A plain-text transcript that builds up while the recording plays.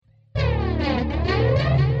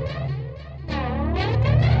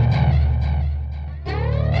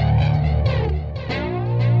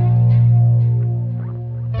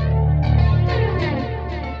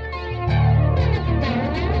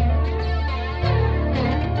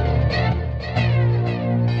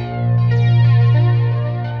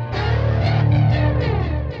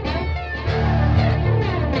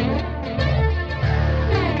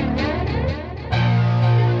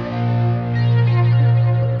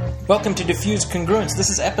Welcome to Diffused Congruence. This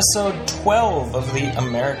is episode 12 of the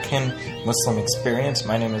American Muslim Experience.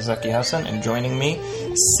 My name is Zaki Hassan, and joining me,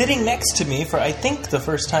 sitting next to me for I think the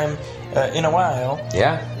first time in a while,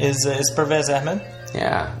 is Pervez Ahmed.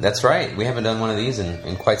 Yeah, that's right. We haven't done one of these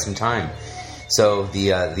in quite some time. So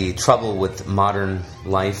the trouble with modern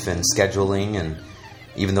life and scheduling, and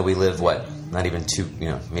even though we live not even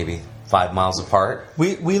maybe 5 miles apart.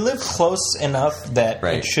 We live close enough that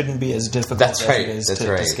it shouldn't be as difficult as it is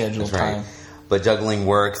to schedule time. Right. But juggling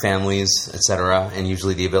work, families, etc., and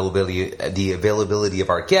usually the availability of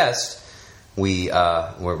our guests,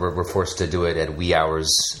 we're forced to do it at wee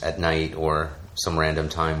hours at night or some random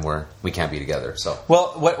time where we can't be together. So,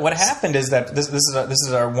 well, what happened is that this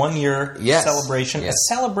is our 1 year celebration. Yes.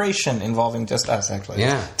 A celebration involving just us, actually.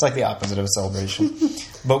 Yeah, it's like the opposite of a celebration.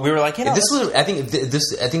 But we were like, this was. I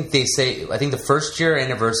think they say. I think the first year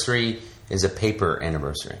anniversary is a paper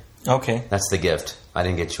anniversary. Okay, that's the gift. I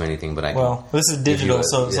didn't get you anything, but this is digital,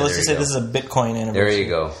 so let's just say this is a Bitcoin anniversary. There you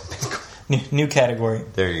go. New category.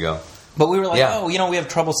 There you go. But we were like, we have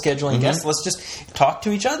trouble scheduling guests. Let's just talk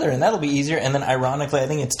to each other, and that'll be easier. And then, ironically, I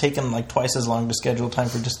think it's taken like twice as long to schedule time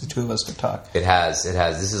for just the two of us to talk. It has.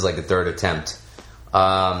 This is like the third attempt.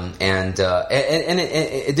 And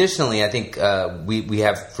additionally, I think we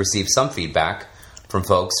have received some feedback from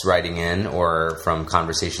folks writing in or from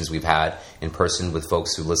conversations we've had in person with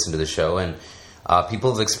folks who listen to the show, and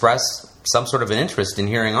people have expressed some sort of an interest in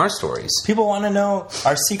hearing our stories. People want to know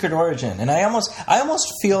our secret origin, and I almost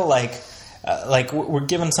feel like we're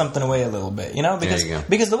giving something away a little bit,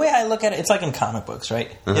 because the way I look at it, it's like in comic books,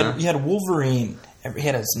 right? Uh-huh. You had Wolverine. He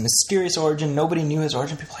had a mysterious origin. Nobody knew his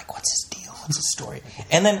origin. People were like, what's his deal? What's his story?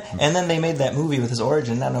 And then they made that movie with his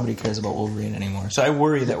origin. Now nobody cares about Wolverine anymore. So I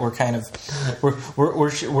worry that we're kind of we're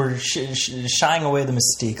shying away the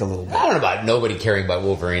mystique a little bit. I don't know about nobody caring about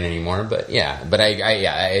Wolverine anymore, but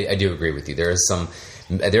I do agree with you. It's a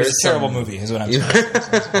terrible movie, is what I'm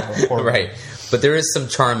saying. Right, but there is some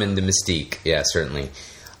charm in the mystique. Yeah, certainly.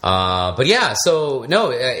 So no,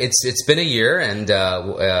 it's been a year,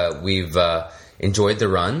 and we've enjoyed the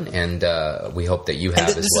run, and we hope that you have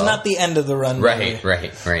as well. This is not the end of the run. Right.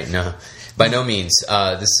 No, by no means.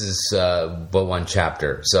 This is but one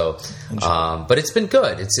chapter. So, but it's been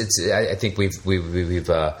good. I think we've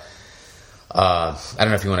I don't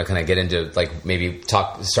know if you want to kind of get into maybe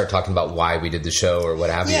start talking about why we did the show or what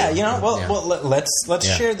have you. Let's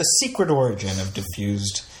share the secret origin of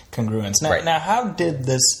Diffused Congruence. Now, how did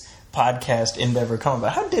this podcast endeavor come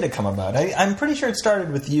about? How did it come about? I'm pretty sure it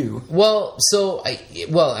started with you. I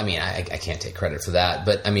can't take credit for that,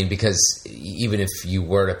 but because even if you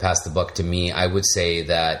were to pass the buck to me, I would say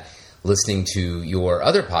that listening to your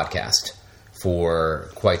other podcast for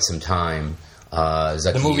quite some time,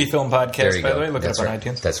 Zaki, the Movie Film Podcast, by the way, look it up on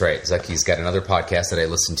iTunes. That's right. Zaki's got another podcast that I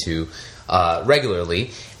listen to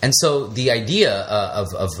regularly, and so the idea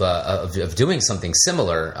of doing something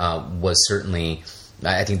similar was certainly.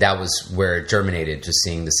 I think that was where it germinated. Just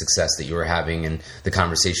seeing the success that you were having and the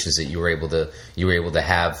conversations that you were able to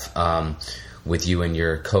have with you and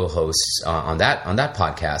your co-hosts on that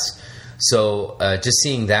podcast. So just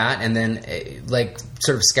seeing that, and then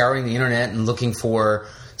sort of scouring the internet and looking for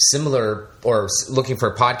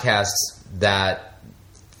podcasts that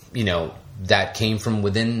that came from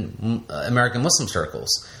within American Muslim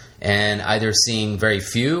circles. And either seeing very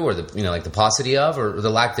few, or the paucity of, or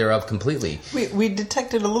the lack thereof completely. We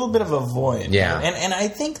detected a little bit of a void. Yeah. And I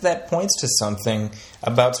think that points to something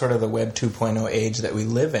about sort of the Web 2.0 age that we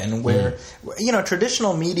live in, where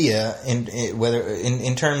traditional media, whether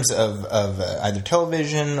in terms of either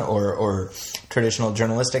television or traditional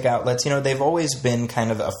journalistic outlets, they've always been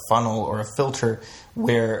kind of a funnel or a filter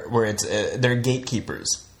where it's they're gatekeepers,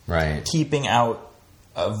 right, keeping out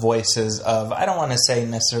voices of, I don't want to say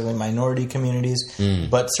necessarily minority communities,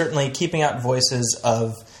 but certainly keeping out voices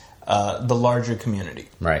of the larger community.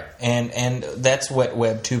 Right. And that's what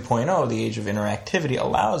Web 2.0, the age of interactivity,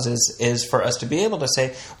 allows is for us to be able to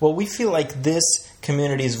say, well, we feel like this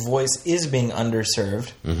community's voice is being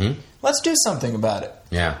underserved. Mm-hmm. Let's do something about it.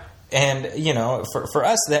 Yeah. And, for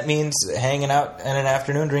us, that means hanging out in an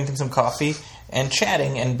afternoon, drinking some coffee, and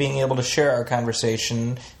chatting and being able to share our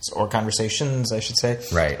conversations, I should say,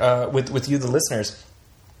 right. With you, the listeners.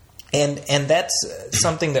 And that's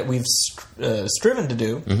something that we've striven to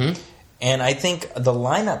do. Mm-hmm. And I think the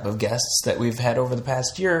lineup of guests that we've had over the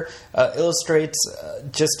past year illustrates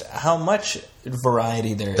just how much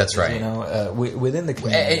variety there That's is. right. Within the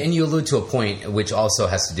community. And you allude to a point which also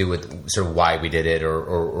has to do with sort of why we did it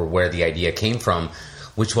or where the idea came from,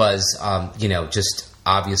 which was, just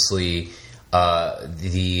obviously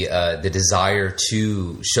the desire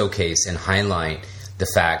to showcase and highlight the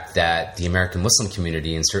fact that the American Muslim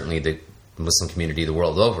community, and certainly the Muslim community the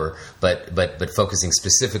world over, but focusing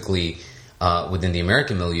specifically within the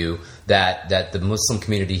American milieu, that the Muslim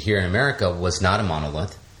community here in America was not a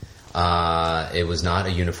monolith. It was not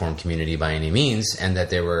a uniform community by any means, and that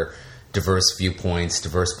there were diverse viewpoints,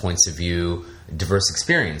 diverse points of view, diverse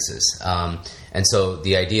experiences. And so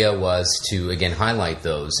the idea was to, again, highlight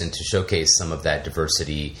those and to showcase some of that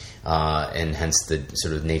diversity, and hence the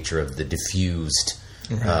sort of nature of the diffused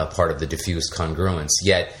part of the diffused congruence.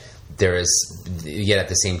 Yet at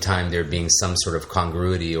the same time there being some sort of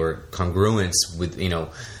congruity or congruence with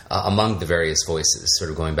among the various voices, sort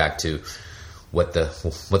of going back to what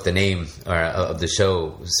the name of the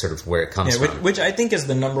show, sort of where it comes from, which I think is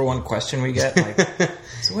the number one question we get. Like,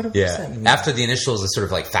 so what does that mean? After the initials, is sort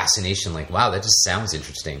of like fascination, like, wow, that just sounds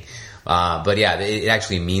interesting. But yeah, it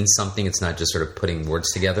actually means something. It's not just sort of putting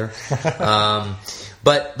words together.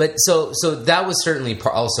 But so that was certainly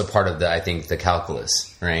also part of the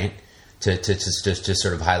calculus, right? To just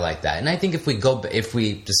sort of highlight that. And I think if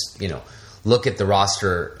we just look at the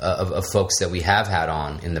roster of folks that we have had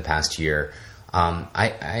on in the past year,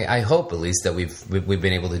 I hope at least that we've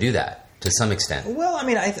been able to do that to some extent. Well, I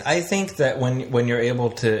mean, I think that when you're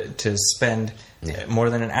able to spend more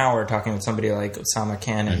than an hour talking with somebody like Osama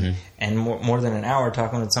Khan and more than an hour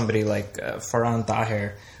talking with somebody like Farhan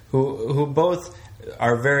Tahir, who both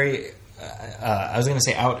are very, I was going to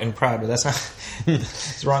say out and proud, but that's not,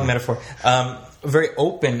 it's the wrong metaphor, very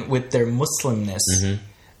open with their Muslimness,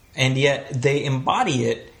 and yet they embody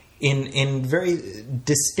it in very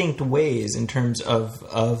distinct ways in terms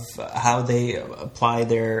of how they apply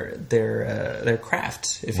their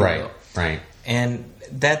craft, if you will. Right. And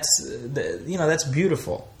that's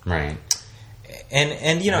beautiful. Right.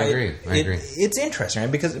 And I agree. It's interesting,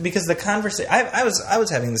 right? Because the conversation, I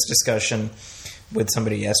was having this discussion with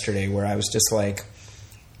somebody yesterday where I was just like,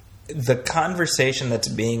 the conversation that's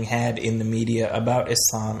being had in the media about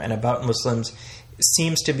Islam and about Muslims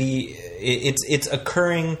seems to be it's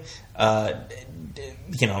occurring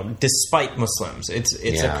despite Muslims.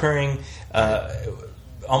 It's occurring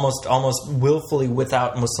almost willfully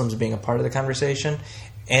without Muslims being a part of the conversation.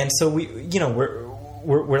 And so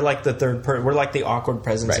we're like the third person. We're like the awkward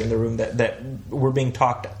presence in the room that we're being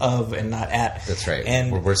talked of and not at. That's right.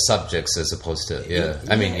 And we're subjects as opposed to we're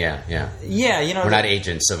not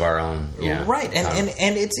agents of our own. Yeah. Right.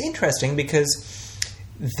 And it's interesting because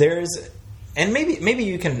there's, and maybe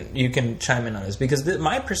you can chime in on this, because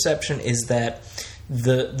my perception is that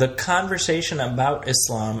the conversation about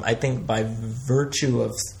Islam, I think by virtue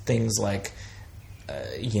of things like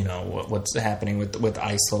what's happening with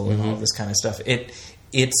ISIL and all this kind of stuff,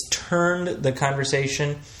 it's turned the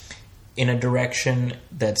conversation in a direction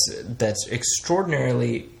that's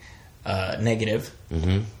extraordinarily negative,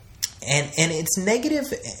 and it's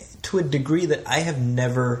negative to a degree that I have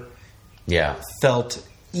never felt,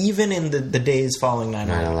 even in the days following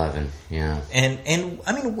 9/11. Yeah. And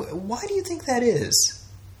I mean, why do you think that is?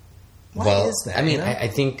 Why is that? I mean, I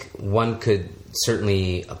think one could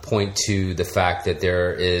certainly point to the fact that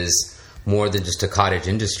there is more than just a cottage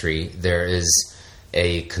industry. There is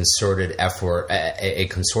a concerted effort, a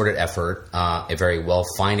very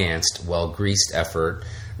well-financed, well-greased effort,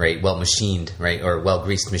 right? Well-machined, right? Or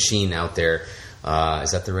well-greased machine out there.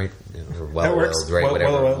 Is that the right? Well-oiled, right?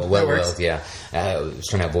 Whatever. Well-oiled, yeah. I was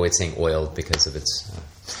trying to avoid saying oiled because of its...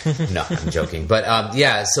 no, I'm joking. But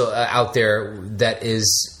so out there that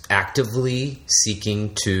is actively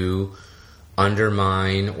seeking to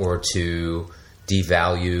undermine or to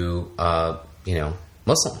devalue,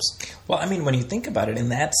 Muslims. Well, I mean, when you think about it in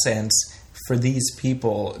that sense, for these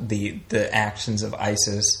people, the actions of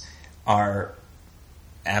ISIS are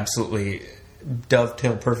absolutely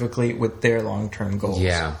dovetail perfectly with their long-term goals.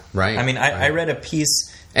 Yeah, right. I mean, I read a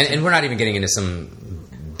piece... And we're not even getting into some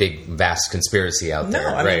big, vast conspiracy out there.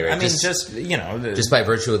 No, I mean, just by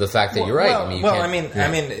virtue of the fact that you're right.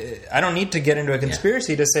 I don't need to get into a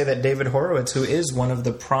conspiracy to say that David Horowitz, who is one of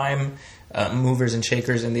the prime movers and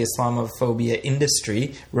shakers in the Islamophobia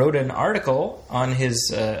industry, wrote an article on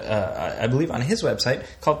his, I believe, on his website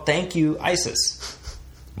called "Thank You, ISIS."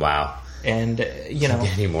 Wow. and you know,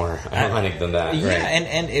 any more ironic than that. Yeah,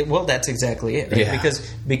 right. Well, that's exactly it. Right? Yeah.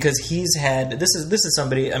 Because he's had this is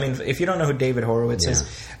somebody. I mean, if you don't know who David Horowitz is,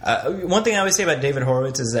 one thing I always say about David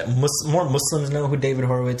Horowitz is that more Muslims know who David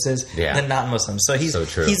Horowitz is than not Muslims. So he's so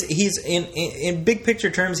true. He's in big picture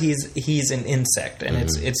terms, he's an insect, and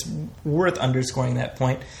it's worth underscoring that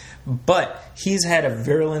point. But he's had a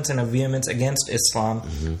virulence and a vehemence against Islam,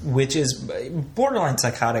 which is borderline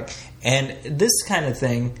psychotic. And this kind of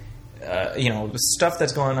thing, stuff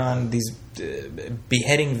that's going on, these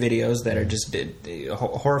beheading videos that are just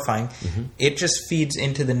horrifying, it just feeds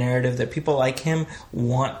into the narrative that people like him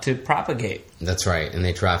want to propagate. That's right, and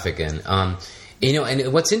they traffic in. And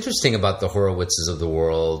what's interesting about the Horowitzes of the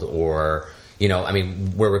world, or, I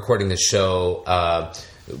mean, we're recording this show...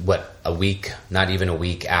 not even a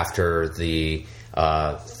week after the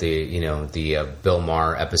Bill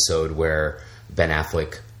Maher episode where Ben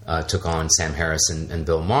Affleck took on Sam Harris and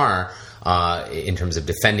Bill Maher in terms of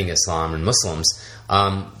defending Islam and Muslims.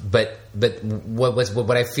 But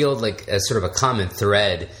what I feel like as sort of a common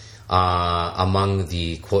thread among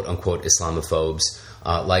the quote unquote Islamophobes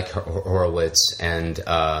like Horowitz and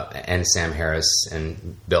Sam Harris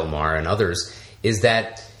and Bill Maher and others is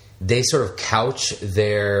that they sort of couch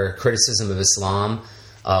their criticism of Islam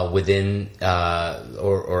within,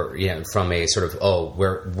 from a sort of,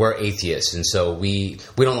 we're atheists, and so we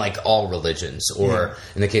don't like all religions. Or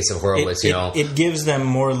in the case of Horowitz, it gives them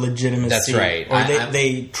more legitimacy. That's right. Or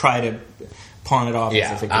they try to pawn it off.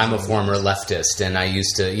 Yeah, I'm a former leftist, and I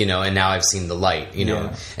used to, and now I've seen the light,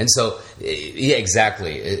 And so,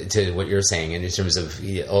 exactly, to what you're saying in terms of,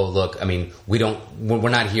 look, I mean, we're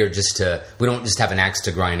not here we don't just have an axe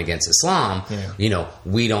to grind against Islam. Yeah.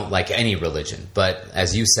 We don't like any religion. But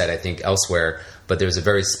as you said, I think elsewhere, but there's a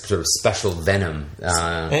very sort of special venom.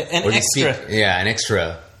 An extra.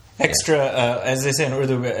 As they say in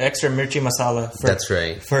Urdu, extra mirchi masala. That's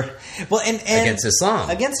right. And against Islam,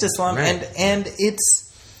 right. and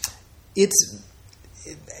it's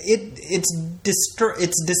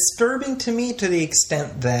disturbing to me to the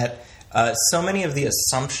extent that so many of the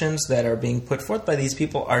assumptions that are being put forth by these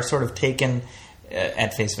people are sort of taken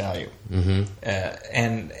at face value,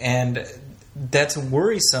 and that's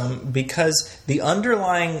worrisome because the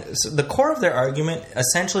core of their argument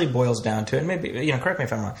essentially boils down to, and maybe, correct me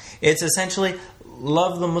if I'm wrong, it's essentially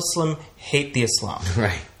love the Muslim, hate the Islam.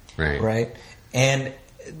 Right? And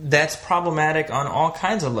that's problematic on all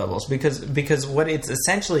kinds of levels because what it's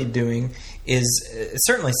essentially doing is,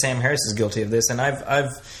 certainly Sam Harris is guilty of this, and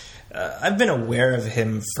I've been aware of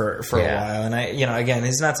him for a while, and again,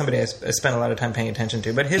 he's not somebody I spent a lot of time paying attention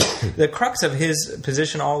to, but the crux of his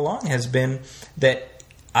position all along has been that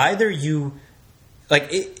either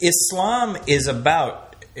Islam is about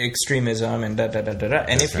extremism and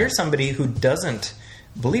and if you're somebody who doesn't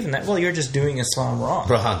believe in that, well, you're just doing Islam wrong.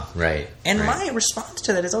 Right. And my response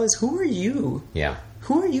to that is always, who are you? Yeah.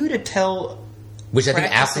 Who are you to tell? Which I think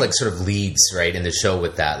Affleck sort of leads, right, in the show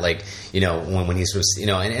with that. Like, when he's sort of,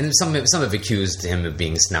 and some have accused him of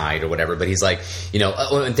being snide or whatever, but he's like,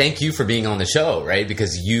 and thank you for being on the show, right?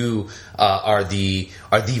 Because you are the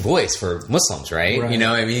voice for Muslims, right?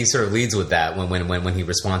 He sort of leads with that when he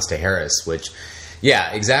responds to Harris, which,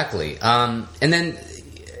 yeah, exactly. And then,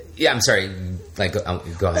 I'm sorry, like, go ahead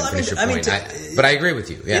and finish your point. But I agree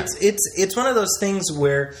with you. Yeah, it's one of those things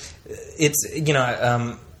where it's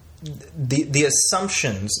the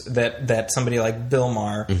assumptions that somebody like Bill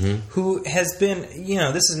Maher, who has been,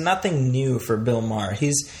 this is nothing new for Bill Maher.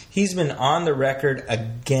 He's been on the record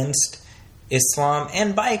against Islam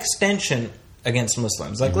and by extension against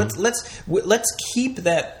Muslims. Like let's keep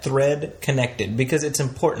that thread connected because it's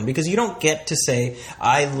important. Because you don't get to say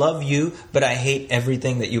I love you, but I hate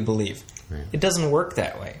everything that you believe. Right. It doesn't work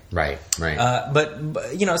that way. Right. But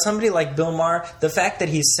somebody like Bill Maher, the fact that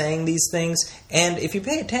he's saying these things, and if you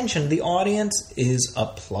pay attention, the audience is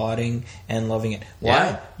applauding and loving it. Why?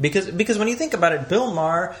 Yeah. Because when you think about it, Bill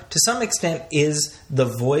Maher, to some extent, is the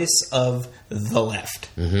voice of the left,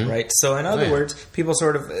 right? So in other words, people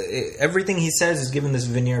sort of, everything he says is given this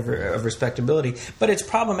veneer of respectability, but it's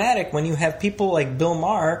problematic when you have people like Bill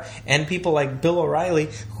Maher and people like Bill O'Reilly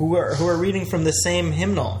who are reading from the same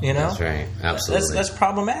hymnal, That's right. Absolutely. That's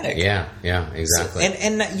problematic. Yeah, exactly. So,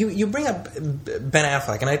 and you bring up Ben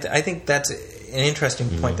Affleck, and I think that's an interesting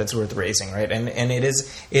point that's worth raising, right? And it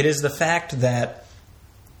is the fact that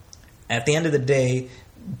at the end of the day,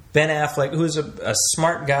 Ben Affleck, who's a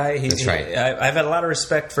smart guy, that's right. I've had a lot of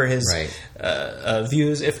respect for his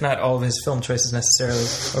views, if not all of his film choices necessarily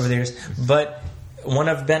over the years. But one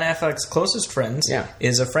of Ben Affleck's closest friends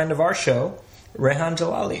is a friend of our show, Rehan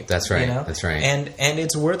Jalali. That's right. That's right. And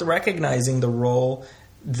it's worth recognizing the role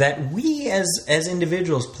that we as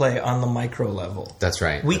individuals play on the micro level. That's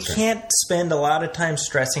right. We can't spend a lot of time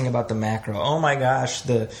stressing about the macro. Oh my gosh,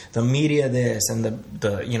 the media this and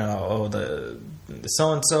the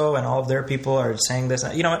so and so and all of their people are saying this.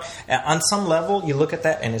 You know what? On some level, you look at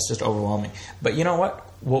that and it's just overwhelming. But you know what?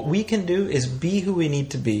 What we can do is be who we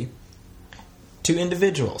need to be to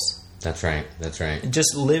individuals. That's right. That's right.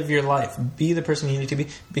 Just live your life. Be the person you need to be,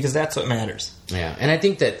 because that's what matters. Yeah, and I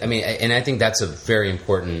think that's a very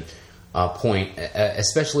important point,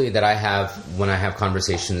 especially that I have when I have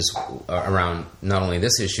conversations around not only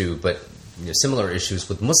this issue but similar issues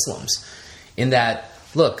with Muslims. In that,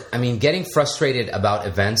 look, I mean, getting frustrated about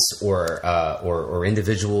events or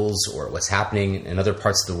individuals or what's happening in other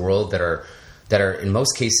parts of the world that are in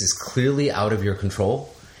most cases clearly out of your control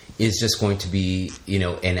is just going to be,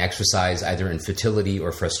 an exercise either in futility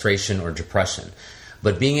or frustration or depression.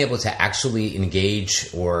 But being able to actually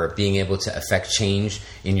engage or being able to affect change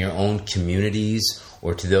in your own communities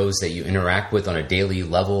or to those that you interact with on a daily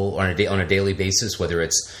level or on a daily basis, whether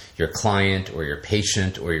it's your client or your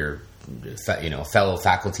patient or your fellow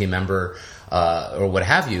faculty member or what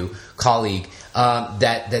have you, colleague,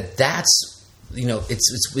 that's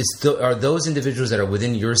are those individuals that are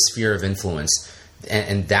within your sphere of influence.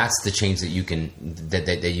 And that's the change that you can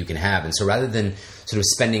have. And so rather than sort of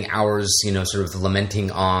spending hours, sort of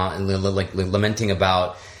lamenting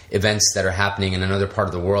about events that are happening in another part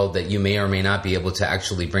of the world that you may or may not be able to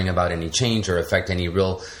actually bring about any change or affect any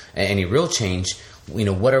real change,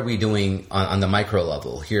 what are we doing on the micro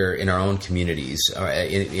level here in our own communities,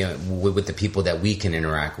 with the people that we can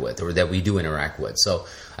interact with or that we do interact with? So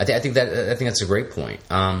I think that's a great point.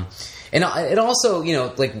 And it also,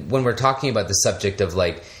 like when we're talking about the subject of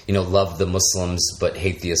love the Muslims but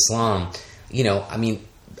hate the Islam,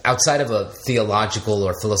 outside of a theological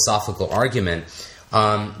or philosophical argument,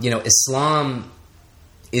 Islam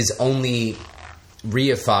is only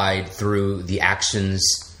reified through the actions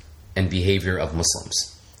and behavior of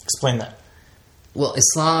Muslims. Explain that. Well,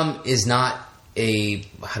 Islam is not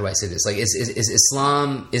how do I say this?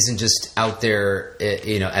 Islam isn't just out there,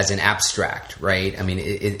 as an abstract, right? I mean,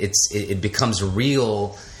 it becomes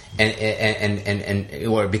real,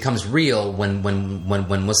 or it becomes real when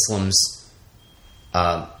Muslims,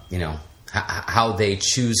 how they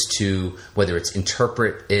choose to, whether it's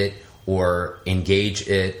interpret it or engage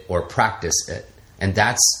it or practice it, and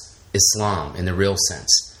that's Islam in the real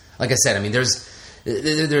sense. Like I said, I mean, there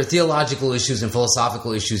are theological issues and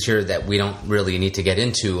philosophical issues here that we don't really need to get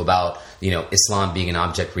into about, Islam being an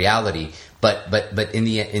object reality. But in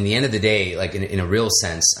the end of the day, like in a real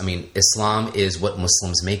sense, I mean, Islam is what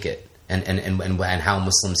Muslims make it and how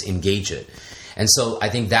Muslims engage it. And so I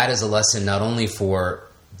think that is a lesson not only for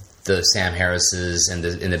the Sam Harrises and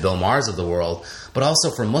the Bill Maher's of the world, but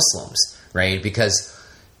also for Muslims, right? Because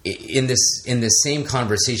in this same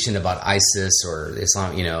conversation about ISIS or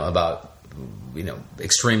Islam, about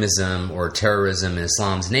extremism or terrorism in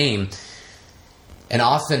Islam's name, an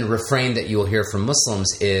often refrain that you'll hear from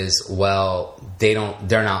Muslims is, well, they're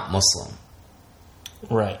not Muslim.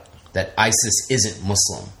 Right. That ISIS isn't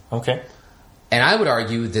Muslim. Okay. And I would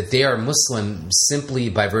argue that they are Muslim simply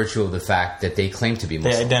by virtue of the fact that they claim to be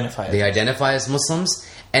Muslim. They identify as Muslims,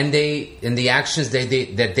 and the actions that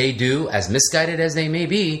they do, as misguided as they may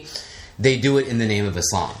be, they do it in the name of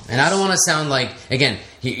Islam. And I don't want to sound like, again,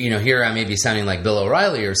 here I may be sounding like Bill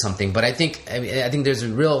O'Reilly or something, but I think there's a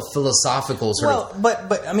real philosophical sort of.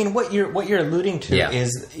 But I mean, what you're alluding to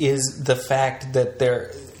is the fact that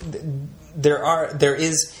there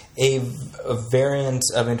is a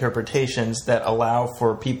variance of interpretations that allow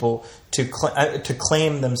for people to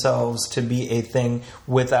claim themselves to be a thing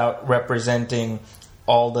without representing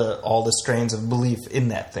all the strains of belief in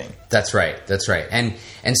that thing. That's right. And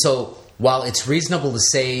so while it's reasonable to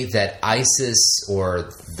say that ISIS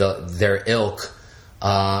or their ilk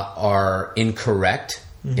are incorrect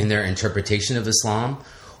in their interpretation of Islam,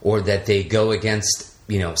 or that they go against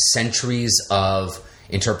centuries of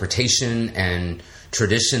interpretation and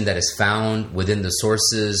tradition that is found within the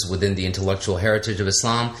sources, within the intellectual heritage of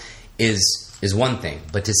Islam, is one thing.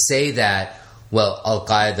 But to say that, well, Al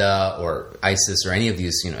Qaeda or ISIS or any of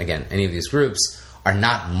these, any of these groups are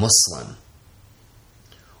not Muslim,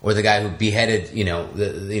 or the guy who beheaded,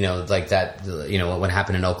 like that, what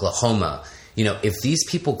happened in Oklahoma, if these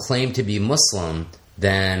people claim to be Muslim,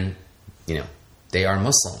 then, they are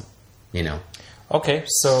Muslim, Okay,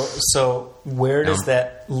 so where does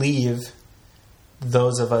that leave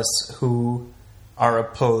those of us who are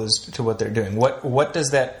opposed to what they're doing? What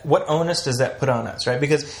onus does that put on us, right?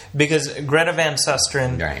 Because Greta Van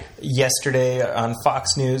Susteren yesterday on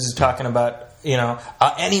Fox News is talking about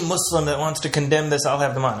any Muslim that wants to condemn this, I'll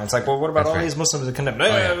have them on. It's like, well, what about all these Muslims that condemn?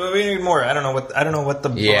 We need more. I don't know what the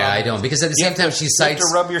I don't, because at the same time she cites, you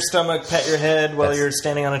have to rub your stomach, pat your head while you're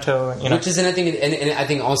standing on a toe, which is I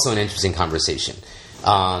think also an interesting conversation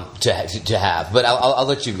to have. But I'll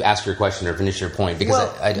let you ask your question or finish your point, because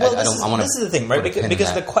I want to. This is the thing, right?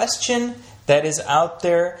 Because the question that is out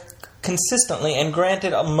there consistently, and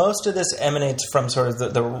granted, most of this emanates from sort of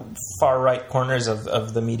the far right corners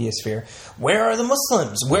of the media sphere. Where are the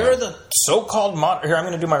Muslims? Where are the so-called moderate? Here, I'm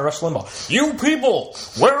going to do my Rush Limbaugh. You people,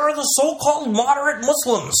 where are the so-called moderate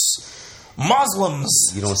Muslims?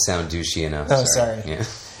 You don't sound douchey enough. Oh, sorry. Yeah.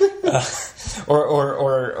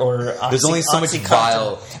 Or there's only so much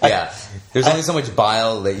bile. There's only so much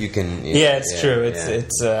bile that you can. It's true.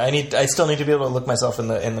 It's. I still need to be able to look myself in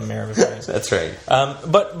the mirror. That's right.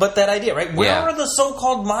 But that idea, right? Where are the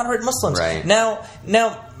so-called moderate Muslims? Right. Now,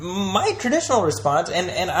 my traditional response,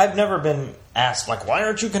 and I've never been asked like, why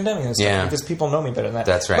aren't you condemning this? Yeah. Because people know me better than that.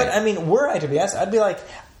 That's right. But I mean, were I to be asked, I'd be like,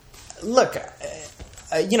 look,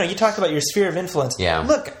 you talked about your sphere of influence. Yeah.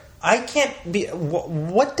 Look, I can't be.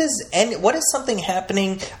 What is something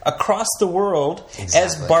happening across the world,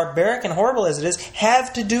 as barbaric and horrible as it is,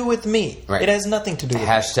 have to do with me? Right. It has nothing to do with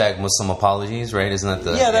 #, Muslim apologies, right? Isn't that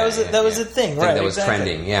the that was a thing, right? That was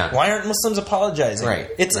trending. Yeah. Why aren't Muslims apologizing? Right.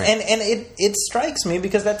 And it strikes me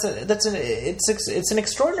because it's an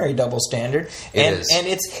extraordinary double standard, and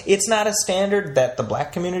it's not a standard that the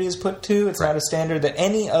black community is put to. It's not a standard that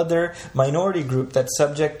any other minority group that's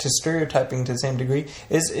subject to stereotyping to the same degree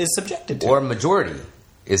is subjected to, or majority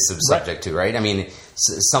is subject to, right? I mean,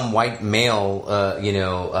 some white male,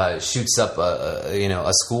 shoots up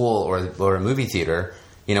a school or a movie theater.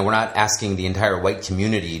 We're not asking the entire white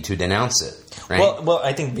community to denounce it, right? Well,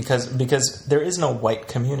 I think because there is no white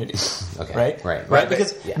community, okay, right?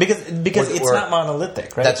 Because it's not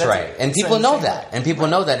monolithic, right? That's right, and people know that, and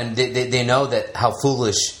they know that how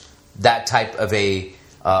foolish that type of a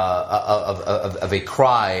of a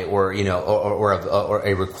cry or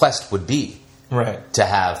a request would be, right? To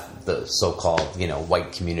have the so-called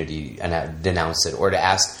white community and denounce it, or to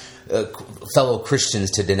ask fellow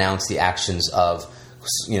Christians to denounce the actions of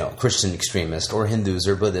Christian extremists or Hindus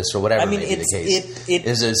or Buddhists or whatever may be the case. It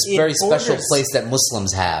is a very special place that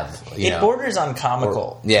Muslims have. It borders on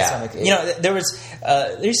comical. There used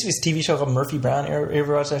to be this TV show called Murphy Brown. You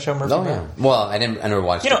ever watch that show, Murphy Brown? Yeah. Well, I never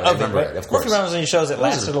watched it. But I remember it, of course. Murphy Brown was one of these shows that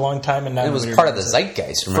lasted a long time, and now it was part of the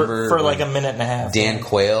zeitgeist. Remember for like a minute and a half. Dan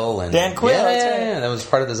Quayle and Dan Quayle. Yeah, that was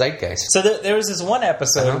part of the zeitgeist. So there was this one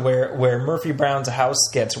episode where Murphy Brown's house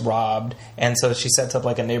gets robbed, and so she sets up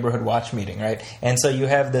like a neighborhood watch meeting, right? And so you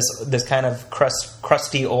have this kind of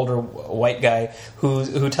crusty older white guy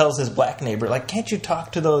who tells his black neighbor, like, can't you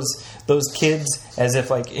talk to those kids as if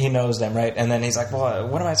like he knows them, right? And then he's like, well,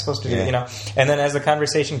 what am I supposed to do? And then as the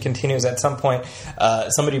conversation continues, at some point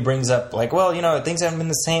somebody brings up like, well, things haven't been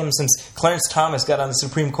the same since Clarence Thomas got on the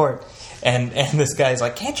Supreme Court, and this guy's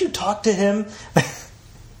like, can't you talk to him?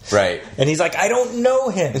 Right. And he's like, I don't know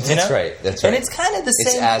him. That's right. And it's kind of the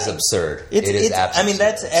same. It's as absurd. It is absolutely. I mean,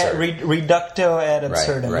 that's reducto ad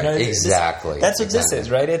absurdum. Right. Exactly. That's what this is,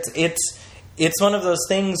 right? It's one of those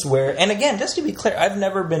things where, and again, just to be clear, I've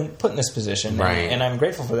never been put in this position, right? And I'm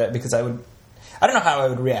grateful for that, because I don't know how I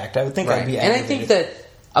would react. I would think I'd be aggravated. And I think that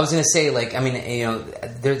I was going to say, like, I mean,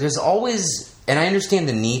 there's always, and I understand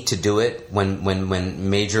the need to do it when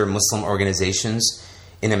major Muslim organizations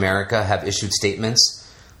in America have issued statements.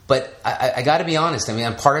 But I got to be honest. I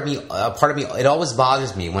mean, part of me, it always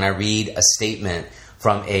bothers me when I read a statement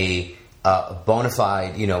from a bona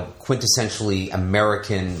fide, quintessentially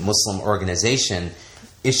American Muslim organization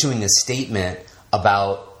issuing a statement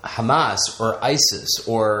about Hamas or ISIS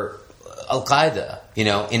or Al Qaeda,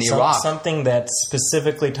 in Iraq. Something that's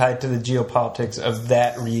specifically tied to the geopolitics of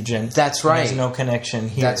that region. That's right. There's no connection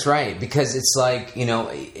here. That's right, because it's like,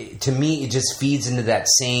 to me, it just feeds into that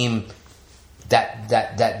same.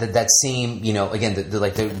 That same, again,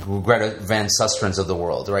 the Greta Van Sustrans of the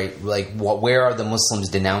world, right? Like, where are the Muslims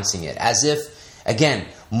denouncing it? As if, again,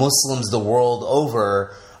 Muslims the world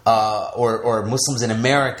over, or Muslims in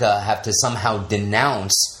America have to somehow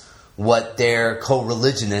denounce what their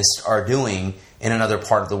co-religionists are doing in another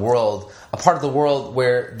part of the world, a part of the world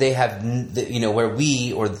where they have, where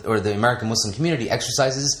we or the American Muslim community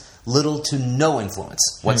exercises little to no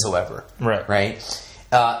influence whatsoever, right?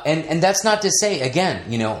 And that's not to say, again,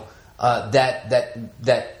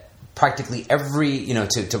 that practically every,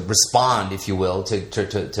 to respond, if you will, to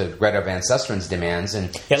Greta Van Sustren's demands.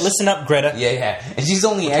 And listen up, Greta. Yeah. And she's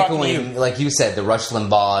only echoing, like you said, the Rush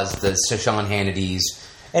Limbaughs, the Sean Hannity's.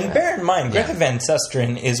 And bear in mind, Greta Van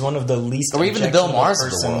Sustren is one of the least, or even the Bill Maher's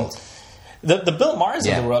of the world. the Bill Maher's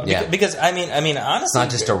of the world, because I mean, honestly, it's not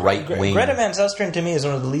just a right wing. Greta Van Susteren to me is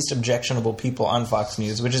one of the least objectionable people on Fox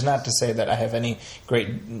News, which is not to say that I have any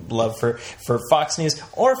great love for Fox News,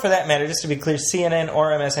 or for that matter, just to be clear, CNN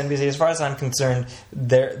or MSNBC. As far as I'm concerned,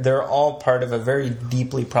 they're all part of a very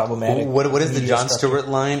deeply problematic. What is the Jon structure. Stewart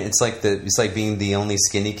line? It's like being the only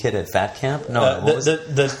skinny kid at fat camp. No,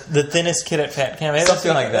 the thinnest kid at fat camp.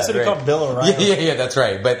 Something like that. That's what he called Bill O'Reilly. Yeah, that's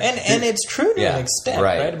right. But and it's true to an extent,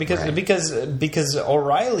 right? Because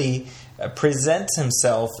O'Reilly presents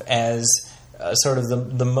himself as sort of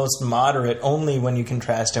the most moderate only when you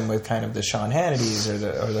contrast him with kind of the Sean Hannitys or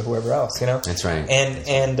the whoever else, you know. That's right.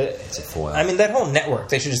 And it's a foil. I mean, that whole network,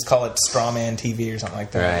 they should just call it Strawman TV or something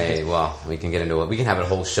like that. Right. Well, we can get into it. We can have a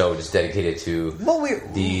whole show just dedicated to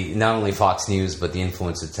the not only Fox News but the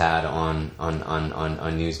influence it's had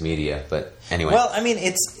on news media. But anyway. Well, I mean,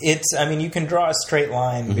 it's I mean, you can draw a straight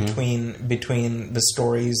line between the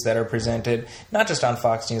stories that are presented, not just on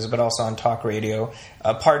Fox News but also on talk radio,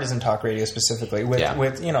 partisan talk radio specifically, with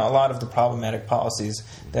a lot of the problematic policies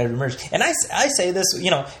that have emerged. And I say this,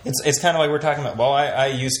 it's kind of like we're talking about. Well, I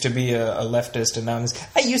used to be a leftist, and now I'm this.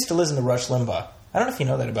 I used to listen to Rush Limbaugh. I don't know if you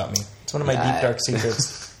know that about me. It's one of my deep dark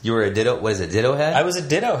secrets. You were a ditto. What is it? Ditto head? I was a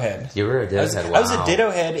ditto head. You were a ditto head. Wow. I was a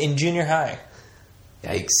ditto head in junior high.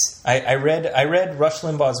 Yikes! I read Rush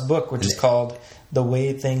Limbaugh's book, which is called "The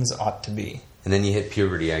Way Things Ought to Be." And then you hit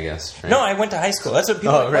puberty, I guess. Right? No, I went to high school. That's what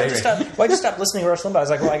people. Why'd you stop listening to Rush Limbaugh? I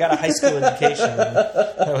was like, well, I got a high school education. And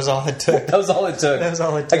that was all it took. That was all it took.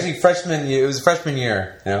 Actually, freshman year. It was freshman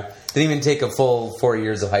year. Didn't even take a full 4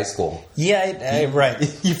 years of high school. Yeah, right.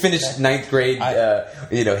 You finished ninth grade.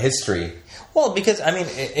 History. Well, because I mean,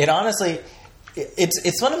 it honestly.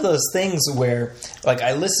 It's one of those things where, like,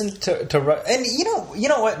 I listened to and you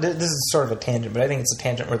know what, this is sort of a tangent, but I think it's a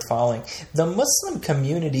tangent worth following. The Muslim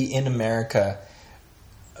community in America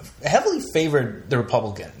heavily favored the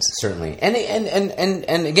Republicans, certainly, and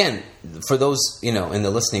again, for those in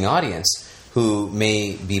the listening audience who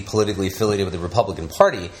may be politically affiliated with the Republican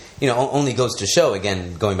Party, only goes to show,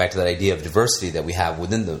 again, going back to that idea of diversity that we have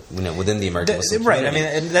within the American Muslim right.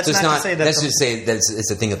 community. I mean, that's so not to say that that's just say that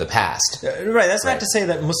it's a thing of the past. Right. That's not to say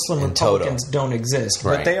that Muslim Republicans don't exist,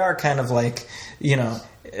 but they are kind of like,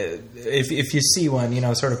 if you see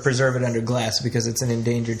one, sort of preserve it under glass because it's an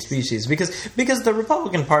endangered species. Because the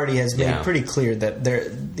Republican Party has made pretty clear that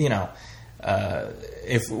they're,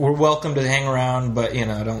 if we're welcome to hang around, but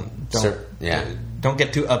don't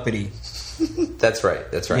get too uppity. That's right.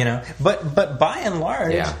 But by and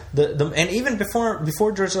large, and even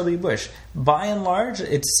before George W. Bush, by and large,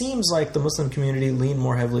 it seems like the Muslim community leaned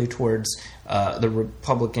more heavily towards the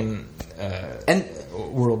Republican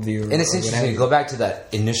worldview. And it's interesting to go back to that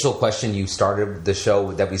initial question we started the show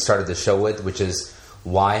with, which is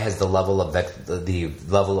why has the level of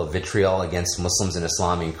vitriol against Muslims and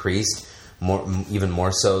Islam increased even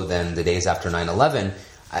more so than the days after 9/11?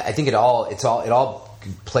 I think it all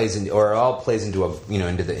plays into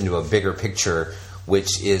a bigger picture,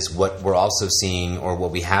 which is what we're also seeing, or what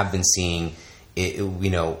we have been seeing,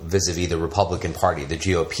 vis-a-vis the Republican Party, the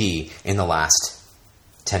GOP, in the last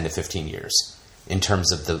 10 to 15 years, in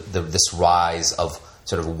terms of this rise of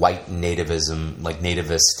sort of white nativism, like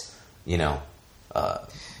nativist,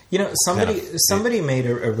 somebody made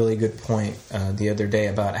a really good point the other day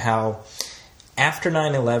about how after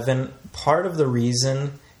 9/11, part of the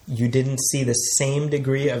reason you didn't see the same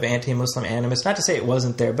degree of anti-Muslim animus, not to say it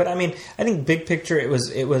wasn't there, but I mean, I think big picture it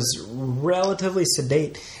was relatively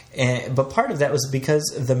sedate, but part of that was because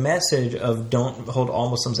the message of don't hold all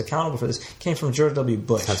Muslims accountable for this came from George W.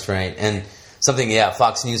 Bush. That's right. And something,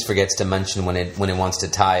 Fox News forgets to mention when it wants to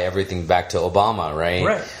tie everything back to Obama, right?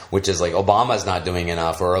 Right. Which is like Obama's not doing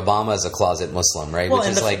enough, or Obama's a closet Muslim, right? Well, which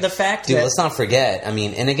and is like the fact dude, that, let's not forget. I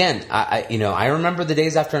mean, and again, I remember the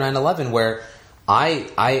days after 9/11 where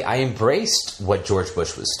I embraced what George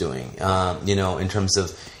Bush was doing, in terms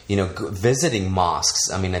of visiting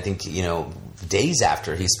mosques. I mean, I think days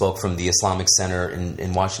after he spoke from the Islamic Center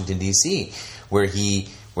in Washington D.C., where he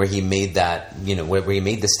made that, where he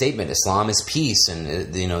made the statement, Islam is peace,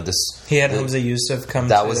 and this. He had Hamza Yusuf come.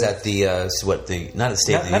 That was at the not the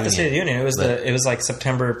State of the Union. Not the State of the Union. It was like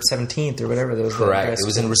September 17th or whatever. That was correct. It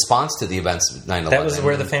was in response to the events of 9/11. That was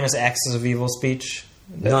where the famous Axis of Evil speech.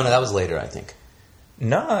 No, that was later, I think.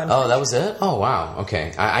 No. That was it? Oh, wow.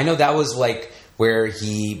 Okay. I know that was like where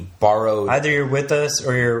he borrowed. Either you're with us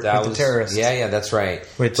or you're with the terrorists. Yeah, that's right.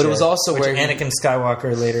 But it was also where Anakin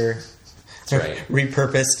Skywalker later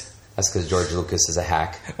repurposed. That's because George Lucas is a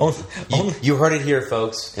hack. You heard it here,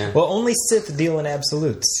 folks. Yeah. Well, only Sith deal in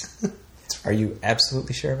absolutes. Are you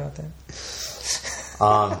absolutely sure about that?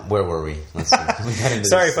 Where were we? Let's see. We got into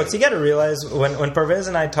Sorry, this. folks. You got to realize when Parvez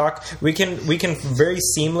and I talk, we can very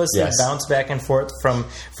seamlessly bounce back and forth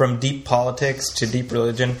from deep politics to deep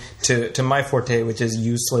religion to my forte, which is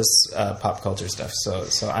useless pop culture stuff.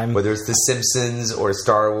 So I'm whether it's The Simpsons or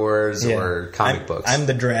Star Wars or comic books. I'm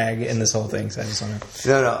the drag in this whole thing. So I just want to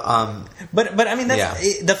no. But I mean,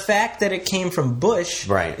 that's the fact that it came from Bush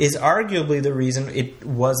is arguably the reason it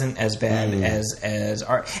wasn't as bad as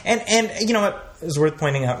our and you know what is worth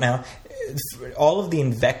pointing out now, all of the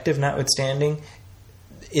invective notwithstanding,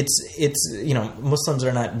 it's you know, Muslims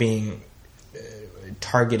are not being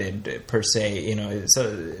targeted per se, you know,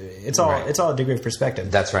 so it's all a degree of perspective.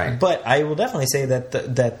 That's right. But I will definitely say that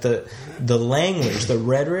the language, the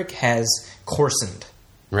rhetoric has coarsened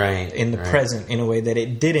in the present in a way that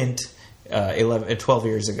it didn't 12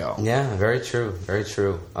 years ago. Yeah, very true, very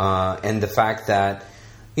true. And the fact that,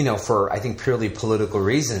 you know, for I think purely political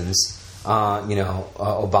reasons, you know,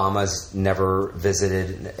 Obama's never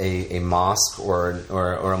visited a mosque or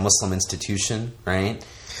a Muslim institution, right?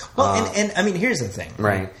 Well, and I mean, here's the thing,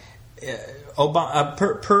 right? Obama,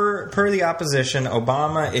 per the opposition,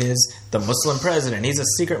 Obama is the Muslim president. He's a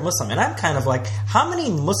secret Muslim, and I'm kind of like, how many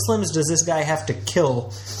Muslims does this guy have to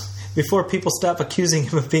kill before people stop accusing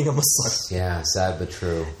him of being a Muslim? Yeah, sad but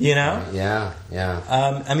true. You know? Yeah.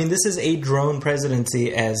 I mean, this is a drone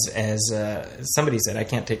presidency, as somebody said. I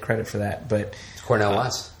can't take credit for that, but Cornel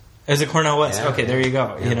West. Is it Cornel West? Yeah, okay, there you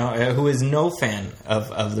go. Yeah. You know, who is no fan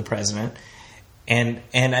of the president. And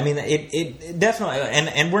I mean, it definitely,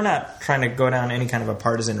 and we're not trying to go down any kind of a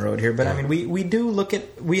partisan road here, but I mean, we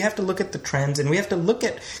have to look at the trends, and we have to look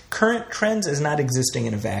at current trends as not existing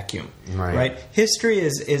in a vacuum, right? History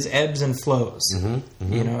is ebbs and flows.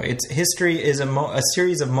 You know, history is a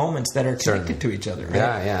series of moments that are connected to each other, right?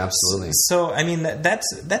 Yeah, absolutely. So I mean,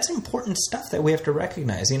 that's important stuff that we have to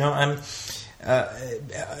recognize. You know,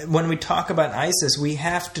 when we talk about ISIS, we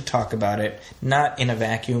have to talk about it not in a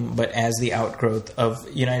vacuum, but as the outgrowth of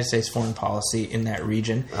United States foreign policy in that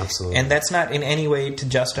region. Absolutely. And that's not in any way to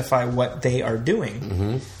justify what they are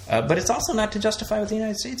doing, but it's also not to justify what the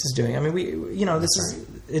United States is doing. I mean, this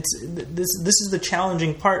is the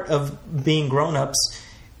challenging part of being grown-ups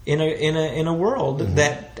in a world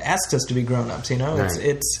that asks us to be grown-ups. You know,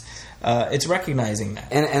 it's recognizing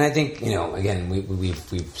that, and I think, you know, again, we've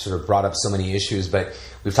sort of brought up so many issues, but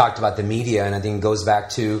we've talked about the media, and I think it goes back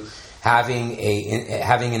to having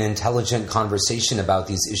an intelligent conversation about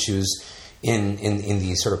these issues in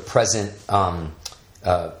the sort of present,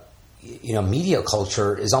 you know, media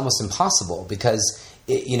culture is almost impossible because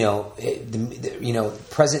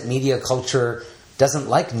present media culture doesn't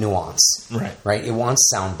like nuance, right? It wants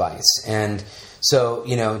sound bites. And so,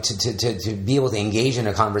 you know, to be able to engage in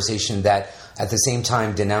a conversation that at the same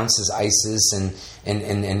time denounces ISIS and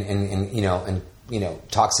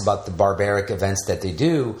talks about the barbaric events that they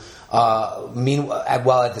do,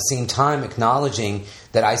 while at the same time acknowledging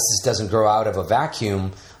that ISIS doesn't grow out of a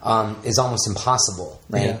vacuum, is almost impossible,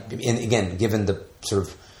 right? Yeah. And again, given the sort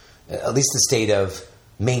of at least the state of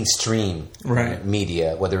mainstream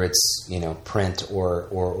media, whether it's, you know, print or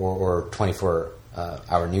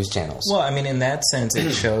 24-hour news channels. Well, I mean, in that sense,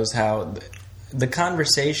 it shows how the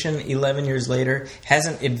conversation 11 years later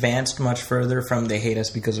hasn't advanced much further from they hate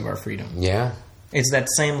us because of our freedom. Yeah. It's that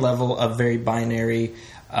same level of very binary,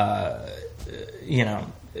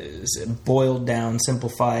 boiled down,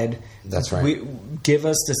 simplified. That's right. Give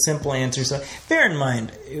us the simple answer. So bear in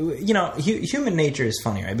mind, you know, human nature is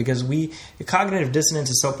funny, right? Because cognitive dissonance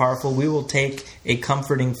is so powerful. We will take a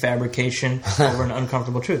comforting fabrication over an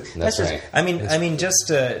uncomfortable truth. That's right. I mean,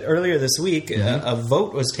 just earlier this week, a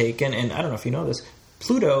vote was taken, and I don't know if you know this.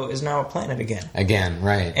 Pluto is now a planet again.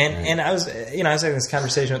 Right. And I was having this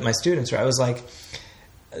conversation with my students where I was like,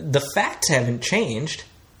 the facts haven't changed.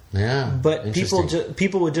 Yeah, but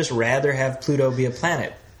people would just rather have Pluto be a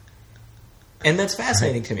planet, and that's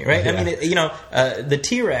fascinating to me, right? Yeah. I mean, the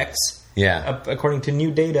T-Rex, according to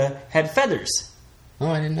new data, had feathers. Oh,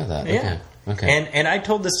 I didn't know that. Yeah, okay. And I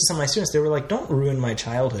told this to some of my students. They were like, "Don't ruin my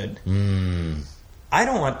childhood." I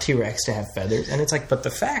don't want T-Rex to have feathers. And it's like, but the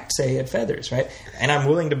facts say he had feathers, right? And I'm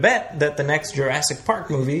willing to bet that the next Jurassic Park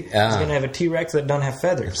movie is going to have a T-Rex that don't have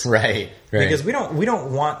feathers. Right. Because we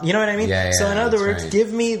don't want, you know what I mean? Yeah, so in other words,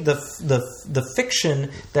 give me the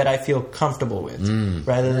fiction that I feel comfortable with,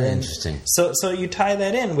 rather than. Interesting. So you tie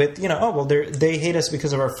that in with, they hate us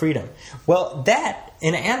because of our freedom. Well, that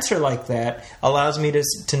an answer like that allows me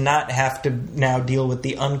to not have to now deal with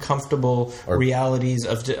the uncomfortable realities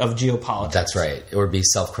of geopolitics. That's right, or be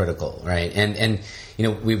self-critical, right? And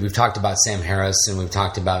we've talked about Sam Harris, and we've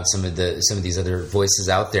talked about some of these other voices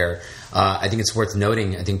out there. I think it's worth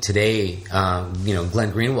noting. I think today,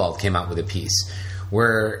 Glenn Greenwald came out with a piece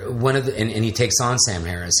where and he takes on Sam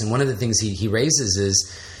Harris, and one of the things he raises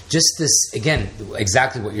is just this, again,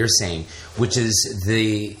 exactly what you're saying, which is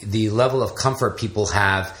the level of comfort people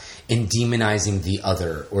have in demonizing the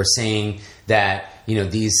other, or saying that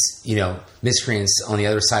these miscreants on the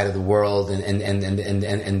other side of the world and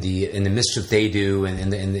the mischief they do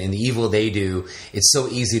and the evil they do. It's so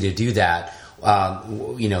easy to do that,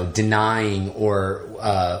 denying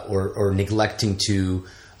or neglecting to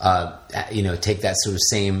take that sort of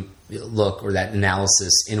same look or that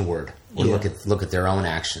analysis inward, or look at their own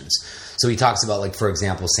actions. So he talks about, like, for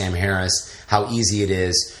example, Sam Harris, how easy it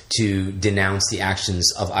is to denounce the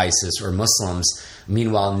actions of ISIS or Muslims,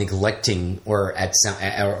 meanwhile neglecting or at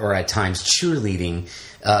times cheerleading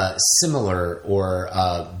similar or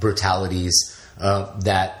brutalities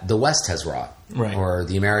that the West has wrought, right, or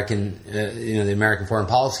the American foreign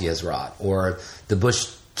policy has wrought, or the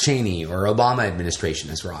Bush-Cheney or Obama administration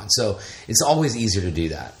has wrought. So it's always easier to do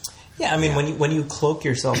that. Yeah, I mean, when you cloak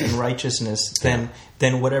yourself in righteousness, then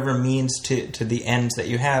whatever means to the ends that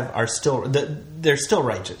you have are they're still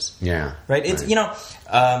righteous. Yeah, right. It's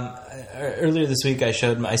earlier this week I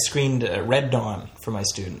screened Red Dawn for my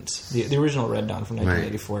students, the original Red Dawn from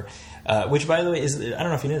 1984, which, by the way, is, I don't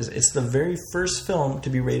know if you know this, it's the very first film to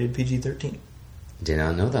be rated PG-13. Did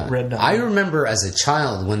not know that. Red Dawn. I remember as a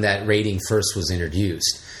child when that rating first was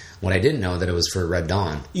introduced. What I didn't know that it was for Red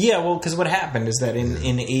Dawn. Yeah, well, because what happened is that in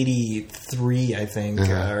 83, I think,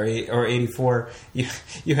 or 84,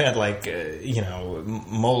 you had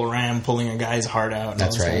Mola Ram pulling a guy's heart out.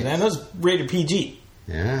 That's right. And those rated PG.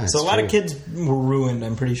 Yeah, so a lot of kids were ruined,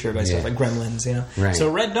 I'm pretty sure, by stuff like Gremlins, Right.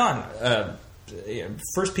 So Red Dawn,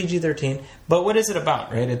 first PG-13. But what is it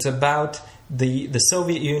about, right? It's about the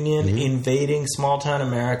Soviet Union invading small-town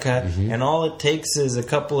America, and all it takes is a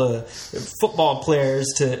couple of football players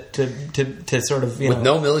to sort of, with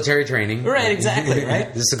no military training. Right, exactly,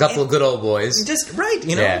 right? Just a couple of good old boys. Just, right,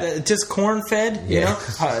 just corn-fed,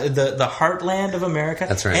 the heartland of America.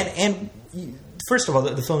 That's right. And first of all,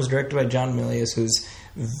 the film is directed by John Milius, who's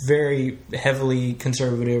very heavily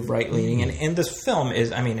conservative, right-leaning, and this film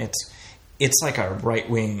is, I mean, it's like a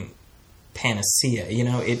right-wing panacea.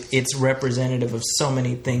 It's representative of so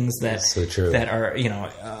many things that are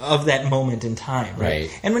of that moment in time, right?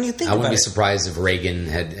 And when you think, I wouldn't be surprised if Reagan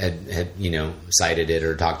had cited it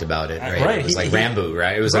or talked about it, right? Right. It was like Rambo,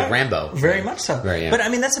 right? It was like Rambo, very much so. Right, yeah. But I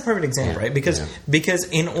mean, that's a perfect example, right? Because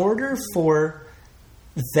in order for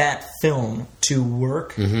that film to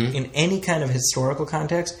work in any kind of historical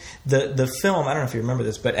context, the film, I don't know if you remember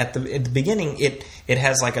this, but at the beginning, it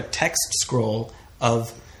has like a text scroll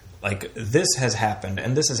of, like, this has happened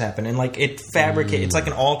and this has happened, and like it fabricates. It's like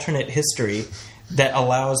an alternate history that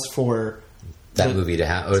allows for that movie to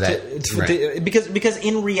happen, or that because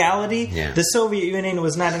in reality, the Soviet Union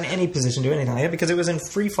was not in any position to do anything like that, because it was in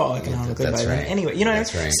free fall economically by then anyway. You know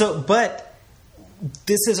what I mean? Right. So, but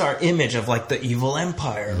this is our image of, like, the evil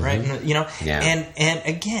empire, right? And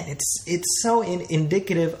again, it's so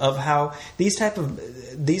indicative of how these types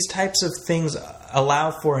of things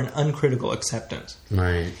allow for an uncritical acceptance,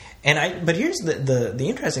 right? But here's the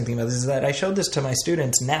interesting thing about this is that I showed this to my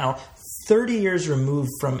students now, 30 years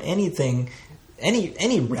removed from any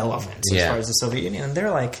relevance as far as the Soviet Union, and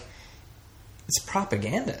they're like, it's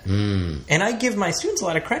propaganda. And I give my students a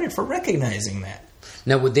lot of credit for recognizing that.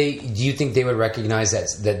 Now, do you think they would recognize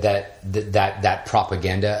that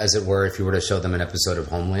propaganda, as it were, if you were to show them an episode of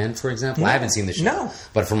Homeland, for example? I haven't seen the show,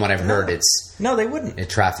 but from what I've heard, they wouldn't. It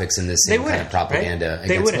traffics in the same kind of propaganda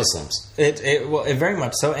against Muslims. Well, very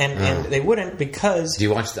much so, and they wouldn't, because. Do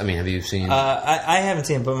you watch? I mean, have you seen? I haven't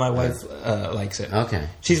seen it, but my wife likes it. Okay,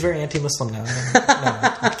 she's very anti-Muslim now.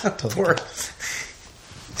 Poor.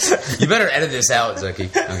 You better edit this out, Zucky.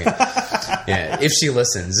 Okay. Yeah, if she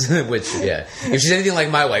listens, which, if she's anything like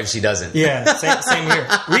my wife, she doesn't. Yeah, same here.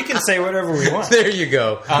 We can say whatever we want. There you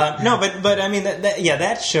go. No, but I mean,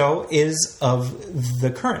 that show is of the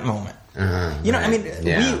current moment. I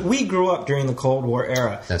mean, we grew up during the Cold War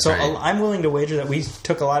era. That's so right. I'm willing to wager that we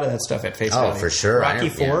took a lot of that stuff at face value. Oh, for sure. Rocky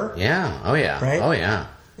IV. Yeah. Oh, yeah. Right? Oh, yeah.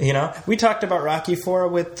 We talked about Rocky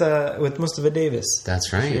IV with Mustafa Davis.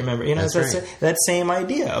 That's right. If you remember, That's right. that same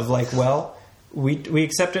idea of, like, well, we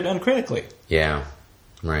accept it uncritically. Yeah.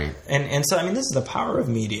 Right. And so, I mean, this is the power of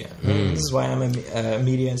media. This is why I'm a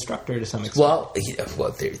media instructor to some extent. Well,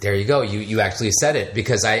 there you go. You actually said it,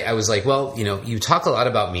 because I was like, well, you talk a lot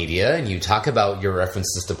about media and you talk about your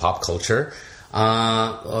references to pop culture.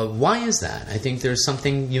 Why is that? I think there's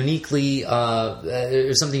something unique to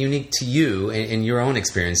you in your own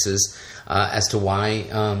experiences as to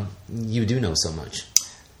why you do know so much.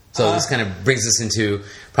 So this kind of brings us into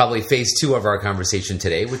probably phase 2 of our conversation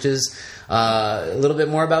today, which is a little bit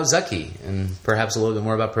more about Zaki and perhaps a little bit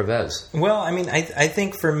more about Pervez. Well, I mean, I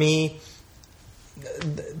think for me,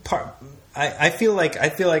 I feel like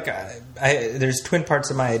there's twin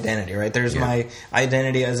parts of my identity, right? There's my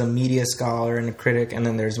identity as a media scholar and a critic, and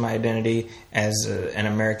then there's my identity as an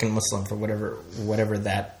American Muslim, for whatever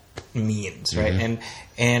that means, right?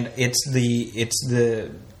 And it's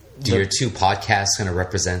the Do your 2 podcasts kind of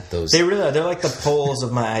represent those? They really are. They're like the poles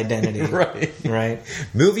of my identity, right?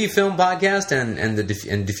 Movie, film, podcast,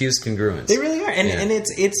 and diffuse congruence. They really are, and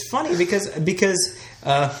it's funny because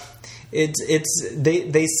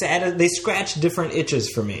they scratch different itches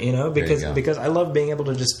for me, because I love being able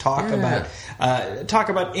to just talk about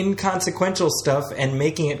inconsequential stuff and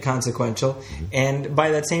making it consequential. Mm-hmm. And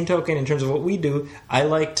by that same token, in terms of what we do, I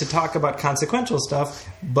like to talk about consequential stuff,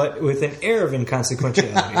 but with an air of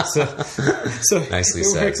inconsequentiality. so nicely it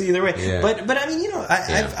said. Works either way. Yeah. But I mean,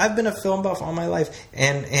 I've been a film buff all my life,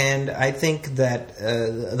 and I think that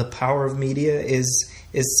the power of media is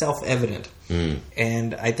self-evident.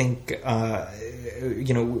 And I think,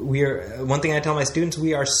 we are. One thing I tell my students: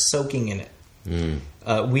 we are soaking in it.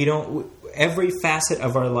 We don't. Every facet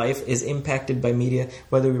of our life is impacted by media,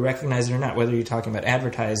 whether we recognize it or not. Whether you're talking about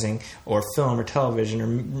advertising or film or television or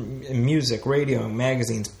music, radio,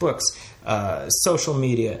 magazines, books, social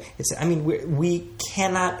media. We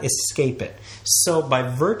cannot escape it. So by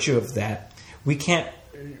virtue of that, we can't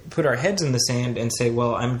put our heads in the sand and say,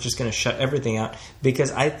 well, I'm just going to shut everything out,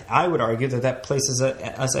 because I would argue that places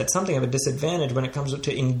us at something of a disadvantage when it comes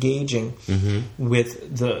to engaging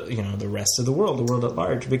with the rest of the world at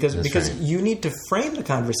large, because you need to frame the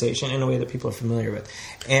conversation in a way that people are familiar with.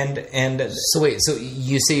 And so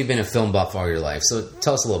you say you've been a film buff all your life, so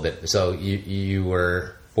tell us a little bit. So you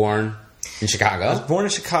were born in Chicago. I was born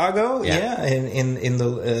in Chicago, in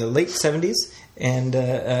the late 70s. And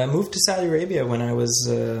moved to Saudi Arabia when I was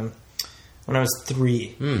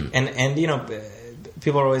 3, and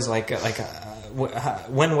people are always like,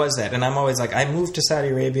 when was that? And I'm always like, I moved to Saudi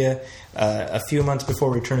Arabia a few months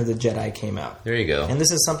before Return of the Jedi came out. There you go. And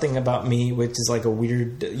this is something about me, which is like a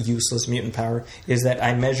weird, useless mutant power, is that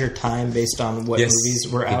I measure time based on what movies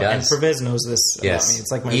were out. And Pervez knows this about me. It's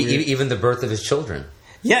like my even the birth of his children.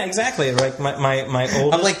 Yeah, exactly. Like my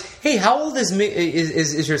oldest. I'm like, hey, how old is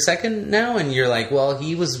your second now? And you're like, well,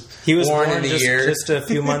 he was born in the year just a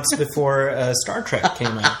few months before Star Trek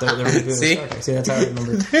came out. The reboot of Star Trek. See, that's how I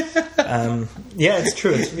remember. Yeah, it's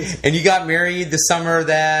true. And you got married the summer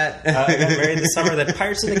that I got married the summer that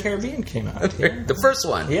Pirates of the Caribbean came out. Yeah. The first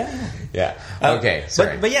one. Yeah. Okay.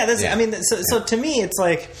 Sorry. But yeah, I mean, so to me, it's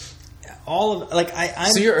like all of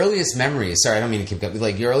I'm. So your earliest memories. Sorry, I don't mean to keep going.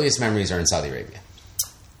 Like your earliest memories are in Saudi Arabia.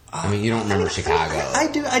 I mean, you don't remember Chicago. I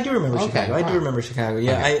do remember Chicago. I do remember Chicago.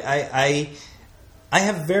 Yeah, okay. I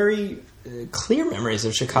have very clear memories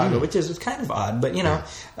of Chicago, which is kind of odd. But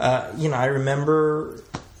I remember.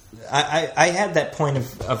 I had that point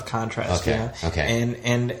of contrast. Okay.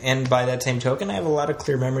 And by that same token, I have a lot of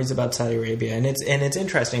clear memories about Saudi Arabia, and it's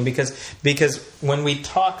interesting because when we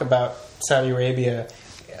talk about Saudi Arabia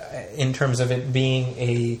in terms of it being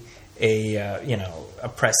a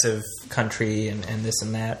oppressive country and this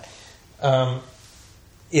and that,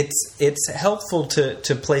 it's helpful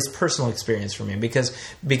to place personal experience for me because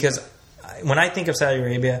when I think of Saudi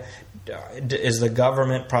Arabia, is the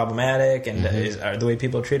government problematic and are the way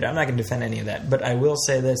people are treated? I'm not going to defend any of that, but I will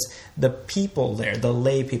say this: the people there, the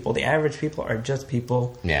lay people, the average people, are just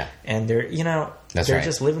people. Yeah, and they're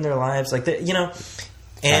just living their lives like that.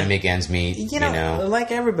 Trying to make ends meet,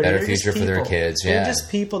 like everybody, better future for their kids. Yeah, they're just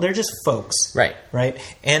people. They're just folks, right?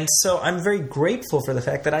 And so I'm very grateful for the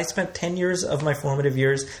fact that I spent 10 years of my formative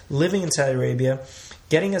years living in Saudi Arabia,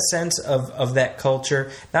 getting a sense of that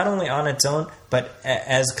culture, not only on its own, but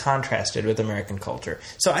as contrasted with American culture.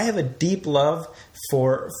 So I have a deep love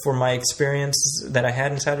for my experience that I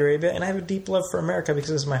had in Saudi Arabia, and I have a deep love for America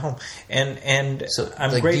because it's my home. And so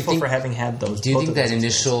I'm grateful for having had those. Do you think that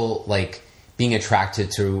initial being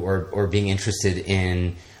attracted to or being interested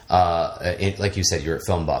in, like you said, you're a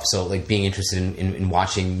film buff, so being interested in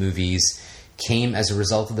watching movies came as a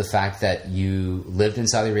result of the fact that you lived in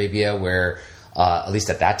Saudi Arabia, where at least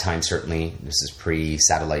at that time, certainly, this is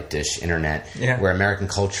pre-satellite dish internet, where American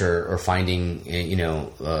culture or finding, kind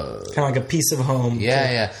of like a piece of home.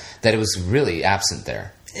 That it was really absent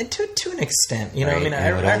there. To an extent, you know, right? I mean,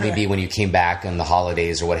 it would only be when you came back on the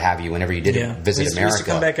holidays or what have you, whenever you did visit America. We used to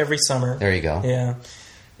come back every summer. There you go. Yeah.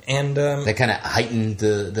 And that kind of heightened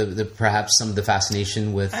the perhaps some of the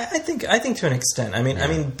fascination with. I think to an extent. I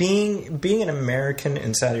mean, being an American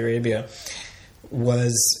in Saudi Arabia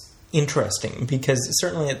was interesting because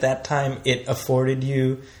certainly at that time it afforded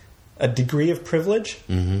you a degree of privilege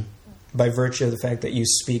by virtue of the fact that you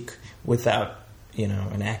speak without,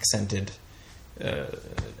 an accented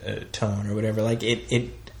tone or whatever. Like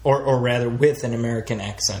or rather with an American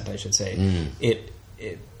accent, I should say.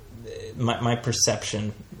 My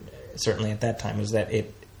perception, certainly at that time, was that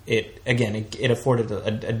it afforded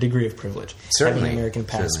a degree of privilege. Certainly, having an American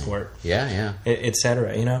passport,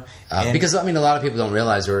 etc. Because a lot of people don't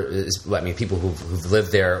realize, people who've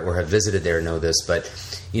lived there or have visited there know this, but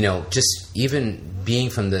just even being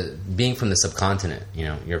from the subcontinent,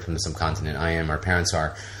 you're from the subcontinent. I am. Our parents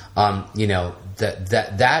are. That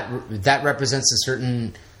represents a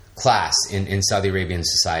certain class in Saudi Arabian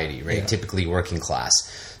society, right? Yeah. Typically working class.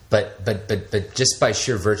 But just by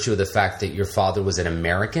sheer virtue of the fact that your father was an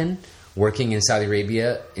American working in Saudi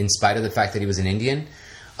Arabia, in spite of the fact that he was an Indian,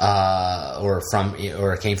 or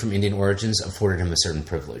came from Indian origins, afforded him a certain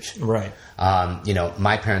privilege. Right.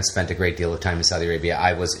 My parents spent a great deal of time in Saudi Arabia.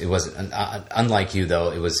 It was unlike you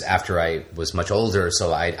though. It was after I was much older,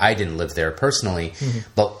 so I didn't live there personally.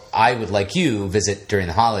 But I would, like you, visit during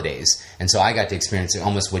the holidays, and so I got to experience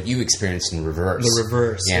almost what you experienced in reverse. The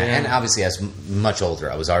reverse, yeah. And obviously, as much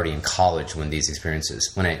older, I was already in college when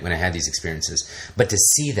I had these experiences. But to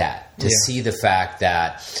see that, see the fact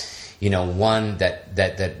that. My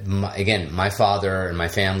father and my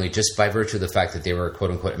family, just by virtue of the fact that they were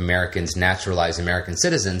quote unquote Americans, naturalized American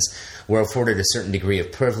citizens, were afforded a certain degree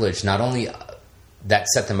of privilege, not only that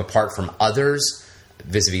set them apart from others,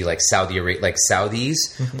 vis-a-vis like Saudis,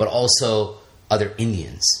 but also other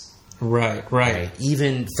Indians. Right.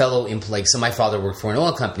 Even fellow so my father worked for an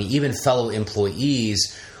oil company, even fellow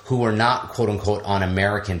employees who were not, quote unquote, on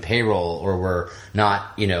American payroll or were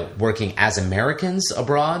not, working as Americans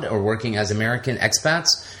abroad or working as American expats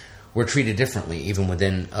were treated differently, even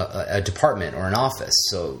within a department or an office.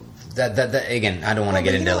 So that again, I don't want to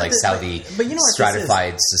get into Saudi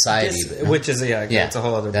stratified society, which is it's a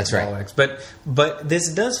whole other. That's right. But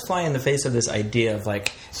this does fly in the face of this idea of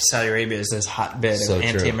Saudi Arabia is this hotbed of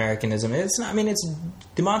anti-Americanism. It's not. I mean, it's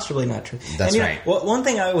demonstrably not true. That's right. One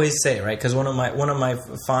thing I always say, right, because one of my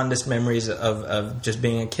fondest memories of just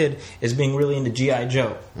being a kid is being really into G.I.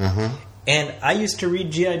 Joe. And I used to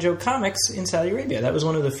read G.I. Joe comics in Saudi Arabia. That was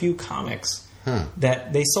one of the few comics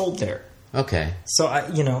that they sold there. Okay. So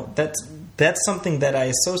that's something that I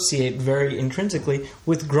associate very intrinsically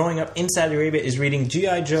with growing up in Saudi Arabia is reading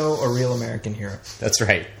G.I. Joe or Real American Hero. That's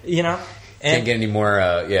right. Can't get any more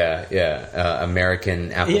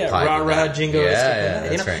American apple pie. Rah-rah jingo.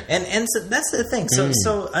 That's right. And so that's the thing.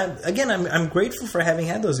 So I'm grateful for having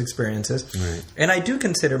had those experiences, and I do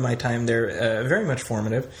consider my time there very much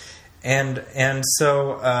formative. And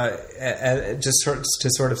so just to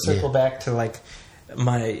sort of circle back to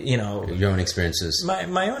my your own experiences.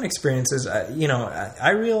 My own experiences. I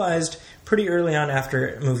realized pretty early on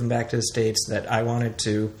after moving back to the States that I wanted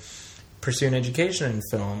to pursue an education in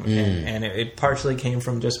film, and it partially came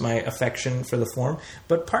from just my affection for the form,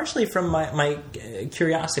 but partially from my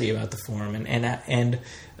curiosity about the form and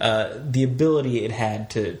the ability it had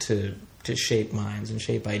to shape minds and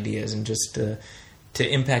shape ideas and just to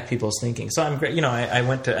impact people's thinking. So I'm great. I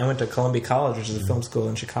went to Columbia College, which is a film school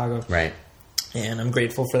in Chicago, right? And I'm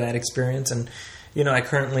grateful for that experience. And I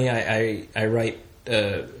currently I write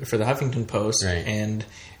for the Huffington Post, and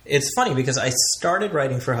it's funny because I started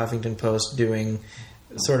writing for Huffington Post doing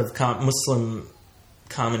sort of Muslim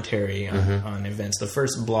commentary on events. The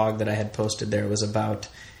first blog that I had posted there was about,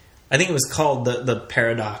 I think it was called the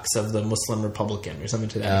paradox of the Muslim Republican or something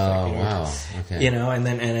to that effect. Oh, wow. Okay.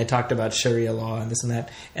 And I talked about Sharia law and this and that.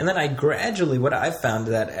 And then I gradually, what I've found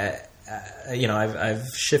that, I've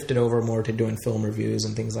shifted over more to doing film reviews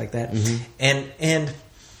and things like that. And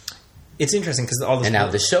it's interesting because all this. And now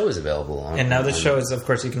the show is available. The show is, of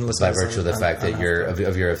course, you can listen by virtue of the fact that you're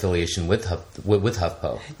of your affiliation with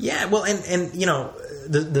HuffPo. Yeah, well, and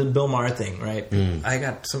the Bill Maher thing, right? I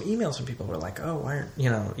got some emails from people who were like, "Oh, why aren't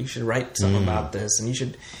you should write something about this, and you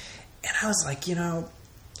should." And I was like, I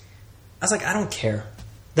don't care.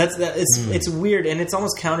 It's weird and it's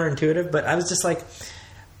almost counterintuitive, but I was just like,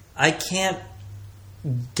 I can't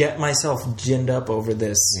get myself ginned up over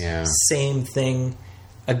this same thing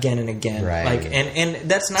again and again. Right. Like, and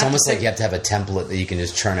that's not. It's almost to say, like you have to have a template that you can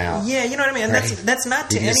just churn out. Yeah, you know what I mean. And Right. that's not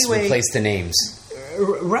to You can any just way replace the names.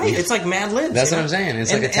 Right. It's like Mad Libs. That's you what know? I'm saying.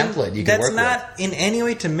 It's like a template you can that's work not in any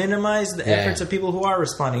way to minimize the efforts of people who are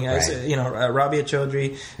responding. As Right. you know, Rabia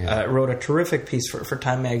Chaudhry wrote a terrific piece for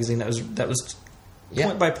Time Magazine that was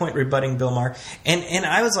point by point rebutting Bill Maher, and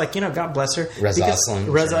I was like, you know, God bless her. Reza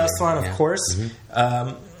Aslan, of course.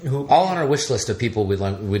 Who all on our wish list of people we'd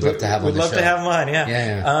love to have on the show. We'd love to have them on, yeah.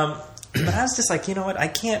 Yeah. But I was just like, you know what, I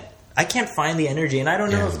can't find the energy, and I don't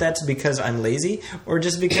know if that's because I'm lazy or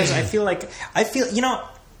just because I feel, you know,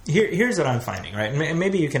 here's what I'm finding, right? And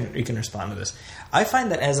maybe you can respond to this. I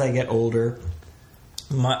find that as I get older,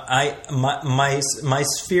 my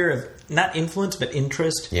sphere of not influence but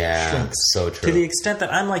interest shrinks. So true. To the extent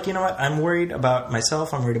that I'm like, you know what, I'm worried about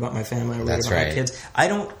myself, I'm worried about my family, I'm worried about my kids. I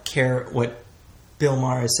don't care what Bill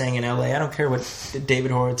Maher is saying in LA. I don't care what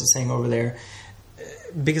David Horowitz is saying over there,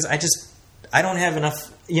 because I don't have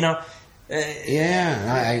enough, you know.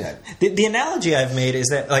 The analogy I've made is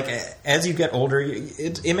that, like, as you get older,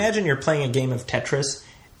 imagine you're playing a game of Tetris,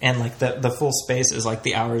 and like the full space is like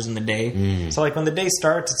the hours in the day. So like when the day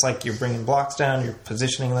starts, it's like you're bringing blocks down, you're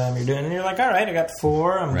positioning them, and you're like, all right, I got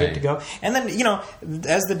 4, I'm good to go. And then, you know,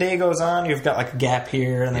 as the day goes on, you've got like a gap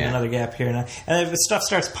here, and then another gap here, and if the stuff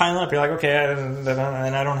starts piling up, you're like, okay,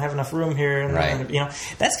 I don't have enough room here, and you know,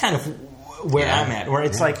 that's kind of where I'm at, where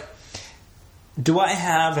it's like, do I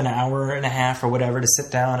have an hour and a half or whatever to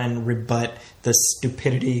sit down and rebut the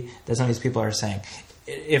stupidity that some of these people are saying?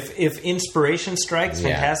 If inspiration strikes,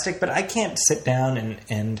 fantastic, but I can't sit down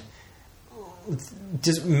and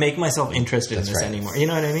just make myself interested in this anymore. You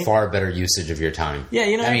know what I mean? Far better usage of your time. Yeah,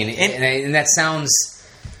 you know. I mean, and that sounds.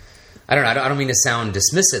 I don't know. I don't mean to sound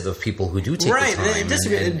dismissive of people who do take the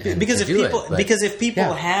time. Because if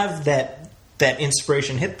people have that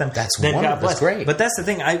inspiration hit them, then God bless. That's great. But that's the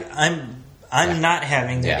thing. I'm not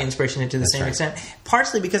having that inspiration to the same extent.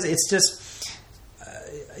 Partially because it's just,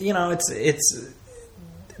 you know, it's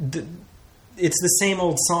the same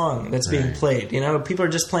old song that's being played. You know, people are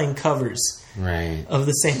just playing covers of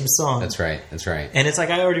the same song. That's right. And it's like,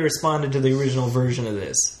 I already responded to the original version of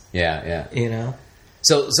this. Yeah. You know.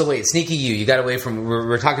 So wait, Sneaky you got away from.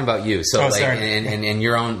 We're talking about you. So and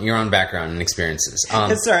your own background and experiences.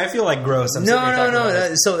 Sorry, I feel like gross.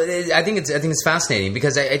 No. So I think it's fascinating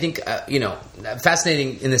because I think you know,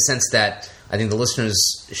 fascinating in the sense that I think the listeners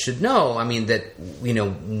should know. I mean that, you know,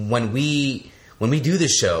 when we do the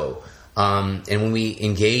show and when we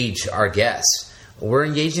engage our guests, we're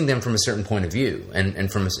engaging them from a certain point of view, and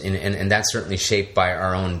that's certainly shaped by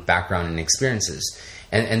our own background and experiences.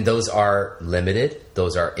 And those are limited,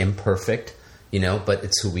 those are imperfect, you know, but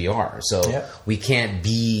it's who we are. So we can't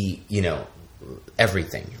be, you know,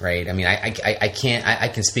 everything, right? I mean, I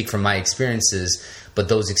can speak from my experiences, but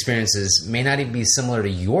those experiences may not even be similar to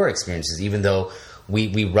your experiences, even though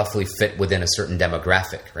we roughly fit within a certain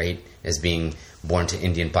demographic, right? As being born to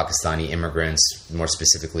Indian Pakistani immigrants, more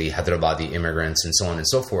specifically Hyderabadi immigrants, and so on and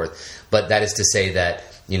so forth. But that is to say that,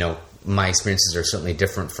 you know, my experiences are certainly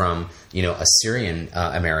different from, you know, a Syrian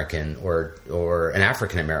American or an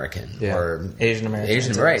African American or Asian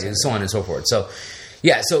American, right, and so on and so forth. So,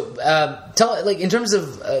 tell, like, in terms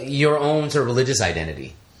of your own sort of religious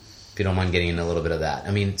identity, if you don't mind getting into a little bit of that.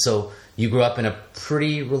 I mean, so you grew up in a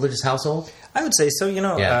pretty religious household? I would say so. You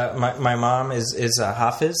know, my mom is a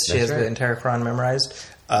Hafiz. She has the entire Quran memorized.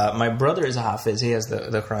 My brother is a Hafiz. He has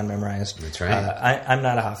the Quran memorized. That's right. I'm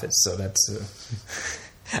not a Hafiz, so that's.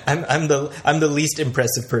 I'm the least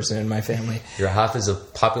impressive person in my family. You're a Hafiz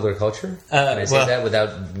of popular culture? Can I say that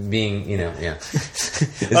without being, you know,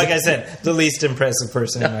 like I said, the least impressive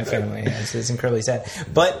person in my family. Yeah, it's incredibly sad.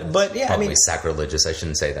 But yeah, probably I mean, sacrilegious. I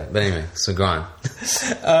shouldn't say that. But anyway, so go on.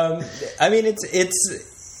 I mean, it's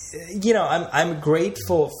you know, I'm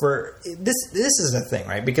grateful for this. This is the thing,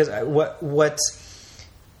 right? Because what's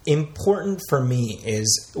important for me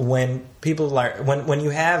is when people like when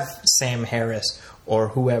you have Sam Harris or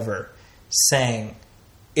whoever saying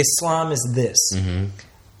Islam is this,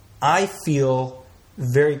 I feel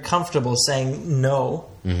very comfortable saying no.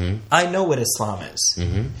 I know what Islam is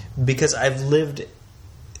because I've lived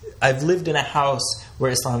in a house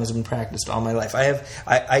where Islam has been practiced all my life.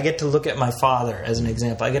 I get to look at my father as an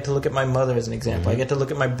example. I get to look at my mother as an example. I get to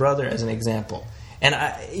look at my brother as an example. And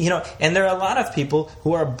and there are a lot of people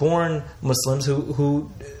who are born Muslims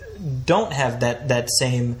who don't have that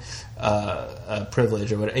same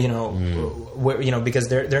privilege or whatever, because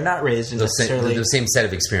they're not raised in necessarily the same set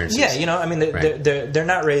of experiences. Yeah, I mean, they're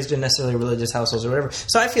not raised in necessarily religious households or whatever.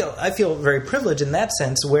 So I feel very privileged in that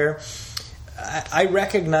sense, where I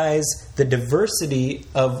recognize the diversity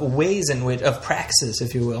of ways in which, of praxis,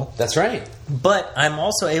 if you will. That's right. But I'm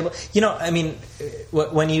also able, I mean,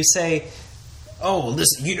 when you say, oh, this,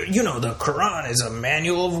 you know, the Quran is a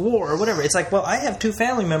manual of war or whatever. It's like, well, I have two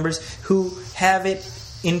family members who have it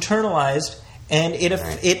internalized, and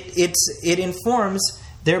it informs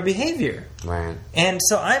their behavior. Right. And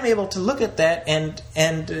so I'm able to look at that and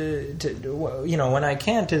when I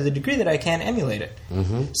can, to the degree that I can, emulate it.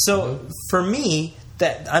 Mm-hmm. So for me,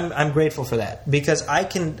 that I'm grateful for that, because I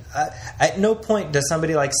can. At no point does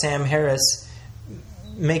somebody like Sam Harris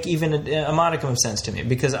make even a modicum of sense to me,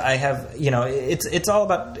 because I have, it's all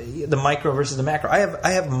about the micro versus the macro.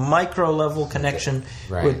 I have micro level connection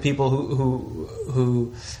with people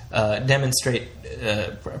who demonstrate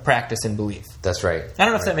practice and belief. That's right. I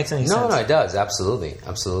don't know if that makes any sense. No, it does. Absolutely.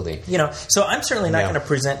 So I'm certainly not going to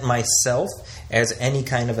present myself as any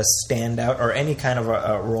kind of a standout or any kind of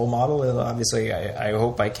a role model. Obviously, I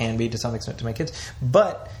hope I can be to some extent to my kids,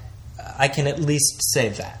 but I can at least say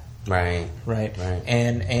that. Right.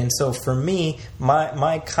 And so for me,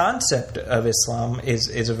 my concept of Islam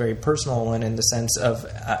is a very personal one, in the sense of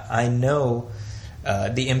I know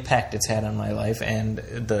the impact it's had on my life and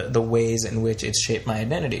the ways in which it's shaped my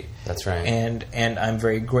identity. That's right. And I'm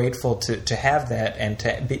very grateful to have that, and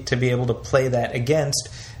to be able to play that against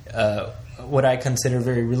what I consider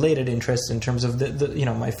very related interests in terms of the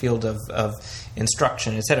my field of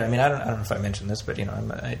instruction, etc. I mean, I don't know if I mentioned this, but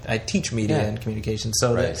I teach media and communication,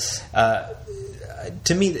 so that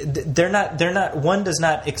to me they're not one does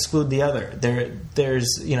not exclude the other.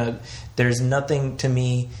 There's nothing to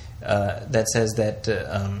me that says that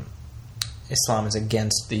Islam is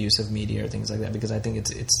against the use of media or things like that, because I think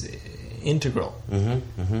it's integral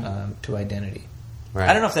to identity. Right.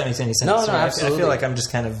 I don't know if that makes any sense. No, absolutely. I feel like I'm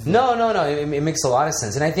just kind of no. It makes a lot of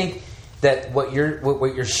sense, and I think that what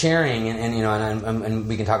you're sharing, and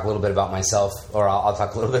we can talk a little bit about myself, or I'll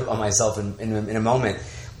talk a little bit about myself in a moment.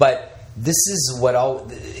 But this is one of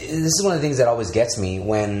the things that always gets me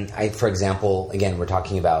when for example, again, we're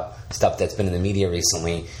talking about stuff that's been in the media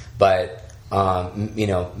recently, but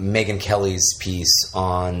Megyn Kelly's piece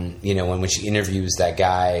on when she interviews that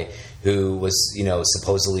guy who was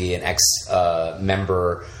supposedly an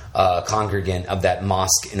ex-member congregant of that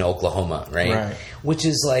mosque in Oklahoma, right? Which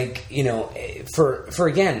is like for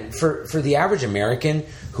the average American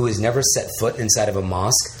who has never set foot inside of a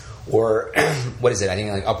mosque, or what is it? I think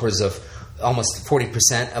like upwards of almost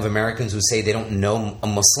 40% of Americans who say they don't know a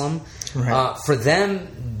Muslim. Right. For them,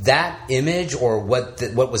 that image, or what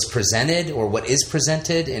was presented, or what is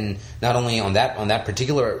presented, in not only on that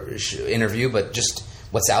particular interview, but just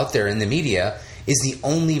what's out there in the media, is the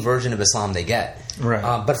only version of Islam they get.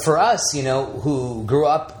 Right. But for us, who grew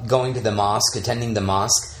up going to the mosque, attending the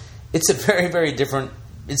mosque, it's a very, very different.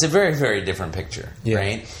 It's a very, very different picture,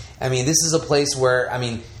 right? I mean, this is a place where,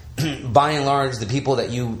 by and large, the people that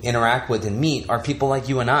you interact with and meet are people like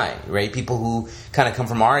you and I, right? People who kind of come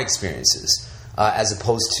from our experiences, as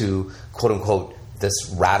opposed to quote unquote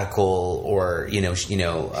this radical or you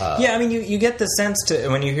get the sense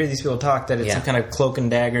when you hear these people talk that it's some kind of cloak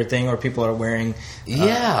and dagger thing, or people are wearing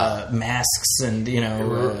masks and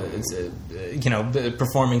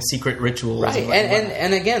performing secret rituals, right?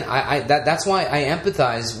 And again, that's why I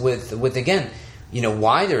empathize with again,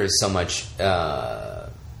 why there is so much why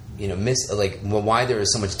there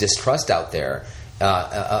is so much distrust out there,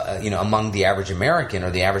 among the average American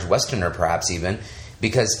or the average Westerner, perhaps even.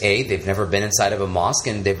 Because they've never been inside of a mosque,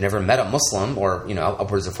 and they've never met a Muslim, or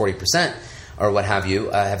upwards of 40% or what have you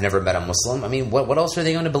have never met a Muslim. I mean, what else are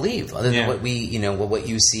they going to believe other than what we what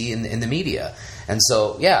you see in the media? And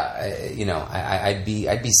so I'd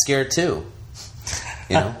be scared too.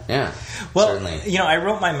 Well, certainly. I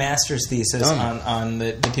wrote my master's thesis on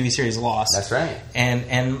the TV series Lost. That's right.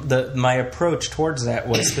 And my approach towards that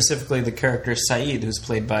was specifically the character Saeed, who's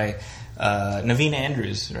played by Naveen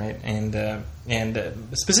Andrews, right? And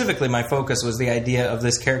specifically, my focus was the idea of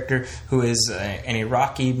this character who is an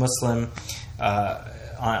Iraqi Muslim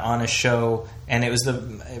on a show, and it was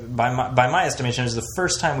by my estimation, it was the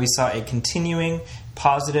first time we saw a continuing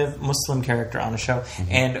positive Muslim character on a show.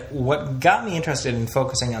 Mm-hmm. And what got me interested in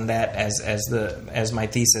focusing on that as my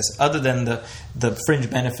thesis, other than the fringe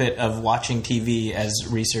benefit of watching TV as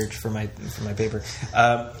research for my paper,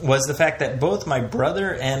 was the fact that both my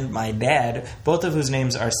brother and my dad, both of whose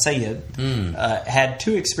names are Sayyid, had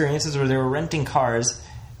two experiences where they were renting cars.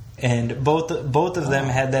 And both of them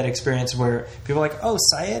had that experience where people were like, oh,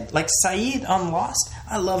 Saeed on Lost?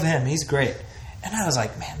 I love him. He's great. And I was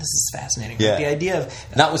like, man, this is fascinating. Yeah. The idea of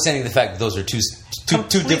notwithstanding the fact that those are two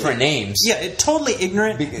different names. Yeah, totally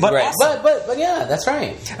ignorant, but right. awesome. But yeah, that's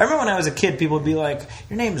right. I remember when I was a kid, people would be like,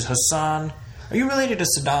 your name is Hassan. Are you related to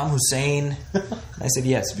Saddam Hussein? And I said,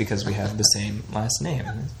 yes, because we have the same last name.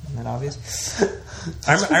 Isn't that obvious?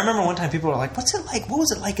 I remember one time people were like, what's it like? What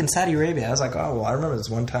was it like in Saudi Arabia? I was like, oh, well, I remember this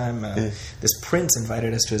one time this prince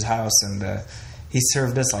invited us to his house and he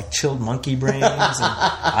served us like chilled monkey brains and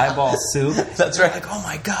eyeball soup. That's right. Like, oh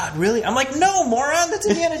my God, really? I'm like, no, moron, that's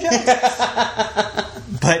Indiana Jones.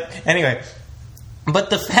 But anyway...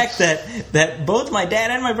 But the fact that both my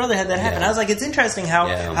dad and my brother had that happen, I was like, it's interesting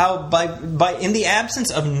how by in the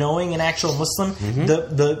absence of knowing an actual Muslim,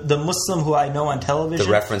 the Muslim who I know on television,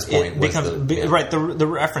 the reference point becomes the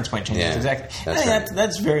reference point changes exactly.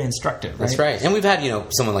 That's very instructive. Right? That's right. And we've had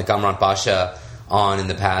someone like Amran Pasha on in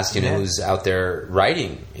the past, who's out there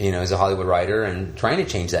writing, as a Hollywood writer and trying to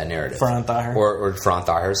change that narrative. Farhan Tahir. Or Farhan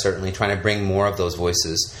Tahir, certainly trying to bring more of those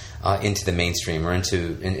voices into the mainstream or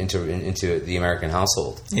into the American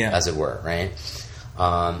household, as it were, right?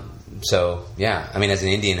 So, yeah. I mean, as an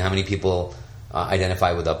Indian, how many people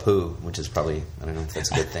identify with Apu, which is probably, I don't know if that's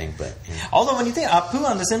a good thing, but... Although, when you think, Apu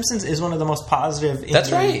on The Simpsons is one of the most positive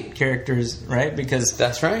Indian characters, right? Because...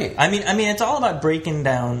 That's right. I mean, it's all about breaking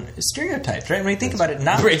down stereotypes, right? When you think about it,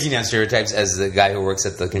 not... Breaking down stereotypes as the guy who works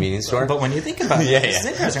at the convenience store? But when you think about it, it's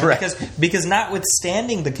interesting, right? Because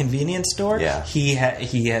notwithstanding the convenience store, he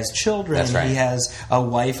has children, he has a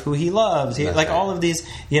wife who he loves, all of these,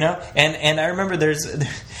 and I remember there's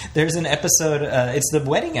an episode, it's the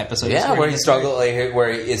wedding episode. Yeah, where he struggles.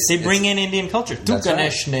 They bring in Indian culture. Tu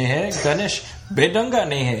Ganesh ne hai, Ganesh bedanga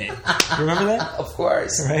ne hai. You remember that? Of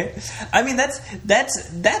course, right? I mean, that's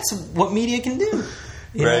what media can do,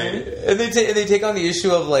 right? And they take on the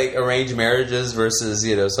issue of like arranged marriages versus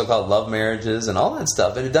so-called love marriages and all that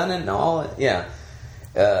stuff, and done in in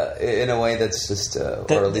a way that's just, or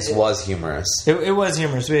at least was humorous. It was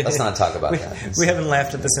humorous. Let's not talk about that. We haven't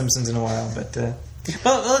laughed at The Simpsons in a while, but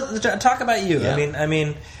well, let's talk about you. Yeah. I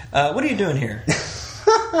mean, what are you doing here?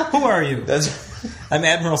 Who are you? I'm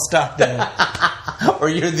Admiral Stockton. Or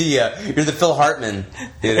you're the Phil Hartman.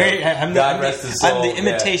 I'm the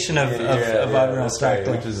imitation of Admiral Stockton,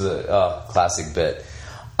 right, which is a classic bit.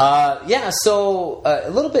 So a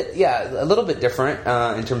little bit different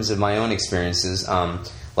in terms of my own experiences.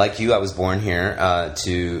 Like you, I was born here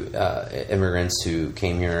to immigrants who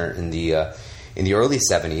came here in the early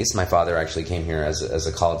 70s. My father actually came here as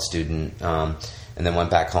a college student, and then went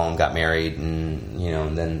back home, got married,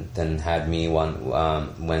 and then had me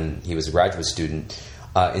when he was a graduate student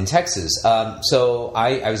in Texas. So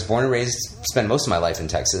I was born and raised, spent most of my life in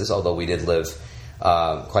Texas, although we did live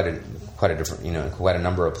quite a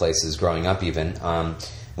number of places growing up. Even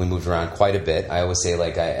we moved around quite a bit. I always say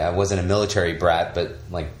I wasn't a military brat, but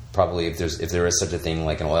probably if there is such a thing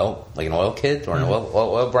like an oil kid or an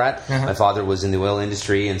oil brat. My father was in the oil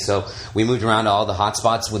industry, and so we moved around to all the hot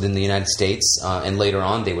spots within the United States, and later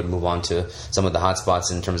on they would move on to some of the hot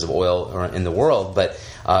spots in terms of oil in the world. But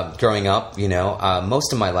growing up,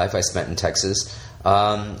 most of my life I spent in Texas.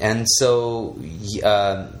 And so,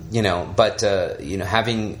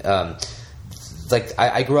 having,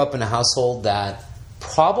 I grew up in a household that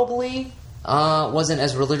probably, wasn't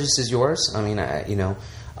as religious as yours. I mean,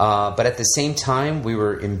 but at the same time, we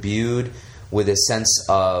were imbued with a sense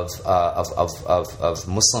of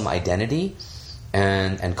Muslim identity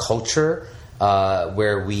and culture,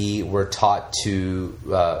 where we were taught to,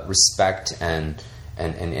 respect and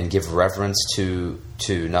give reverence to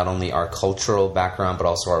not only our cultural background but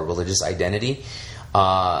also our religious identity.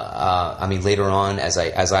 Later on,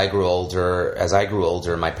 as I grew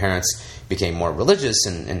older, my parents became more religious,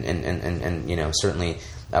 and certainly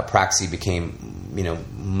praxi became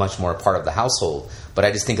much more a part of the household. But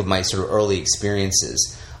I just think of my sort of early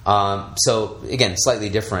experiences. So again, slightly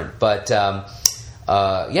different, but so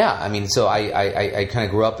I kind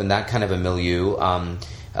of grew up in that kind of a milieu.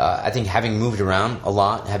 I think having moved around a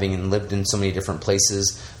lot, having lived in so many different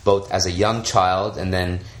places, both as a young child and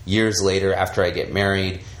then years later after I get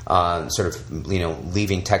married,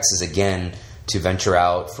 leaving Texas again to venture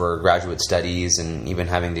out for graduate studies, and even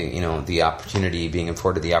having being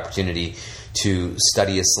afforded the opportunity to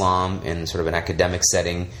study Islam in sort of an academic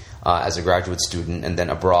setting as a graduate student, and then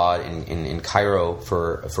abroad in Cairo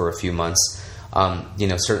for a few months,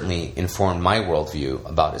 certainly informed my worldview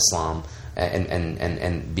about Islam.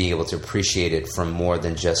 And being able to appreciate it from more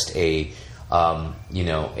than just a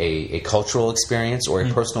cultural experience or a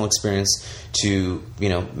personal experience, to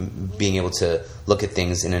being able to look at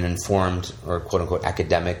things in an informed or quote unquote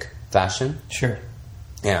academic fashion. Sure.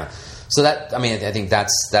 Yeah. So that, I mean, I think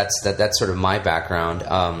that's sort of my background.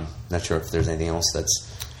 Not sure if there's anything else that's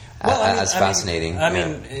as fascinating. I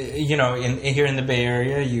mean, you know, here in the Bay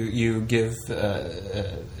Area, you give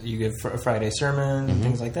Friday sermon and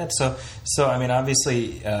things like that. So I mean,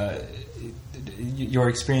 obviously, your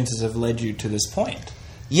experiences have led you to this point.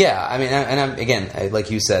 Yeah, I mean, and I'm, again, like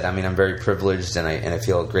you said, I mean, I'm very privileged, and I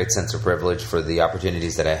feel a great sense of privilege for the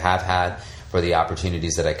opportunities that I have had, for the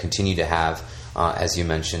opportunities that I continue to have, as you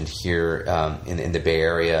mentioned, here in the Bay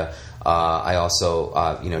Area. I also,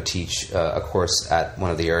 teach a course at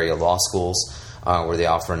one of the area law schools where they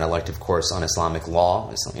offer an elective course on Islamic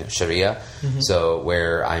law, Sharia. Mm-hmm. So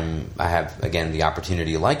where I have, again, the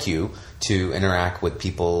opportunity, like you, to interact with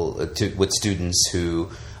people, with students who,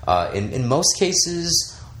 in most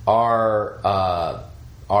cases, are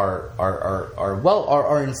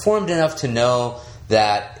informed enough to know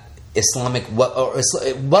that informed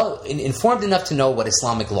enough to know what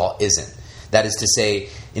Islamic law isn't. That is to say,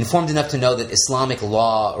 informed enough to know that Islamic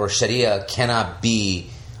law or Sharia cannot be,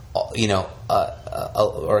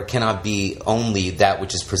 or cannot be only that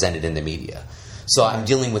which is presented in the media. So I'm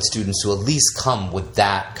dealing with students who at least come with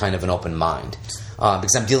that kind of an open mind,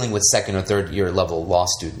 because I'm dealing with second or third year level law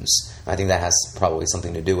students. I think that has probably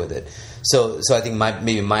something to do with it. So I think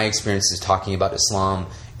maybe my experience is talking about Islam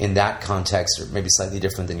in that context, or maybe slightly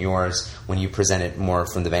different than yours, when you present it more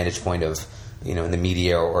from the vantage point of, in the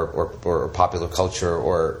media or popular culture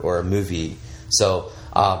or a movie. So,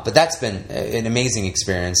 but that's been an amazing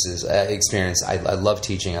experience. I love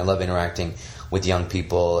teaching. I love interacting with young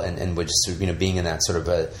people and with just, being in that sort of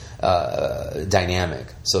a dynamic.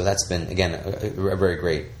 So that's been, again, a very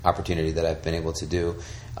great opportunity that I've been able to do.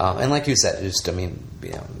 And like you said,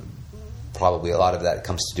 probably a lot of that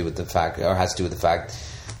comes to do with the fact, or has to do with the fact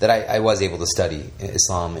that I was able to study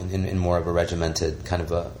Islam in more of a regimented kind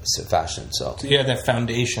of a fashion. So you have that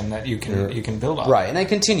foundation that you can build on, right? And I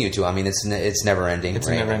continue to. I mean, it's never ending. It's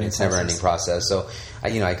right? a never ending. It's never ending process. So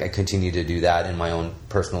I continue to do that in my own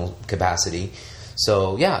personal capacity.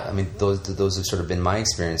 So yeah, I mean, those have sort of been my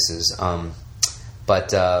experiences. I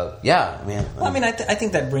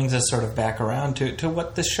think that brings us sort of back around to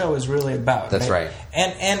what this show is really about. That's right.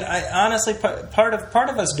 And I honestly, part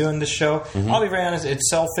of us doing this show, mm-hmm. I'll be very honest, it's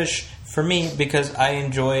selfish for me because I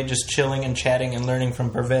enjoy just chilling and chatting and learning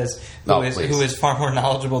from Pervez, who is far more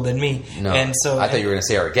knowledgeable than me. No, and so I thought you were going to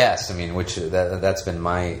say our guest. I mean, which that's been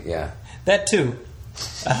my that too.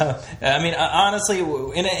 Honestly,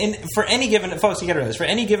 for any given folks, you got to realize, for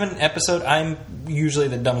any given episode, I'm usually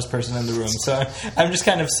the dumbest person in the room. So I'm just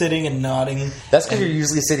kind of sitting and nodding. That's because you're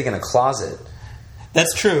usually sitting in a closet.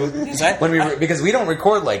 That's true. Because we don't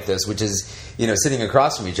record like this, which is sitting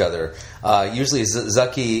across from each other. Usually,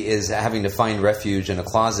 Zaki is having to find refuge in a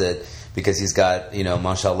closet. Because he's got,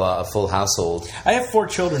 mashallah, a full household. I have 4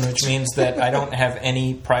 children, which means that I don't have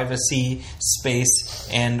any privacy, space,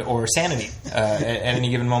 and or sanity at any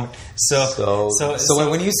given moment. So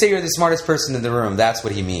when you say you're the smartest person in the room, that's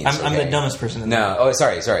what he means. I'm the dumbest person in the room. No, oh,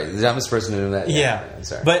 sorry, the dumbest person in the room. Yeah.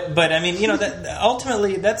 Sorry. But I mean, that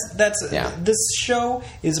ultimately that's this show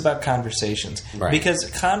is about conversations, right.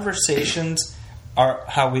 Because conversations are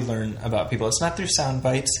how we learn about people. It's not through sound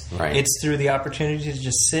bites. Right. It's through the opportunity to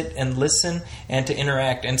just sit and listen and to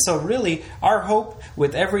interact. And so really, our hope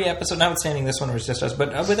with every episode, notwithstanding this one where it's just us, but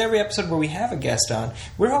with every episode where we have a guest on,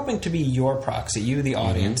 we're hoping to be your proxy, you the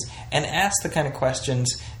audience, mm-hmm. and ask the kind of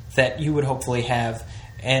questions that you would hopefully have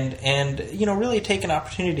and really take an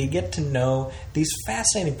opportunity to get to know these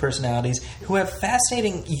fascinating personalities who have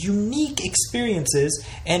fascinating, unique experiences,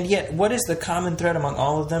 and yet what is the common thread among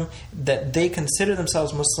all of them? That they consider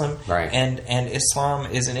themselves Muslim, right. and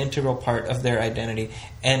Islam is an integral part of their identity,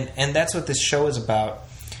 and that's what this show is about.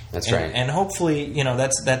 That's right. And hopefully,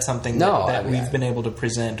 that's something that we've been able to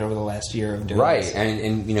present over the last year of doing right. this.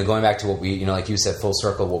 And going back to what we, like you said, full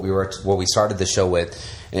circle, what we started the show with,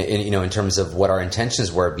 in terms of what our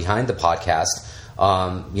intentions were behind the podcast,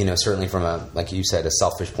 certainly from like you said, a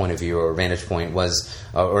selfish point of view or vantage point was,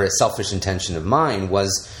 or a selfish intention of mine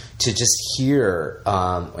was to just hear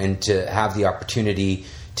and to have the opportunity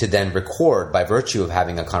to then record by virtue of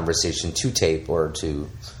having a conversation to tape or to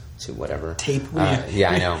whatever. Tape.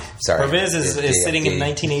 Yeah, I know. Sorry. Pervez is sitting in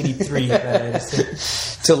 1983.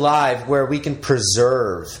 To live, where we can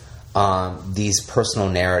preserve these personal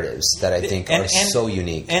narratives that I think are so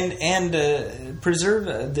unique. And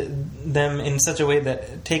preserve them in such a way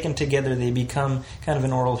that, taken together, they become kind of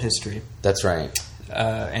an oral history. That's right.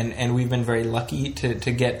 And we've been very lucky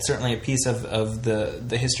to get certainly a piece of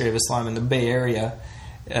the history of Islam in the Bay Area,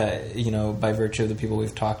 by virtue of the people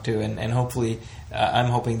we've talked to, and hopefully, I'm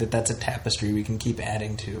hoping that that's a tapestry we can keep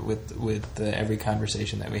adding to with every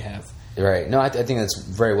conversation that we have. Right. No, I think that's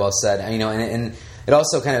very well said. And it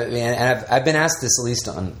also kind of, and I've been asked this at least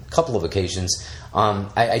on a couple of occasions.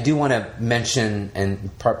 I do want to mention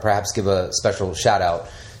and perhaps give a special shout out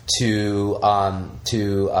to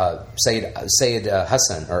Sayed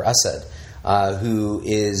Hassan or Asad, who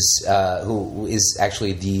is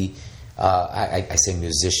actually the I say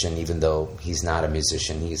musician, even though he's not a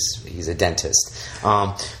musician. He's a dentist,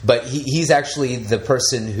 but he's actually the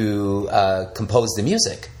person who composed the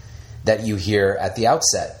music that you hear at the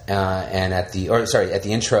outset and at the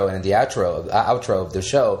intro and at the outro of the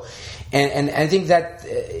show. And I think that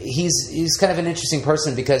he's kind of an interesting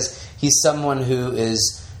person because he's someone who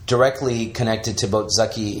is directly connected to both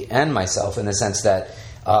Zaki and myself in the sense that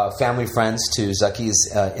family friends to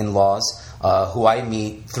Zaki's in-laws, who I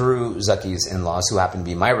meet through Zaki's in-laws, who happen to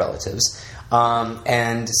be my relatives,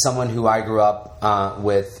 and someone who I grew up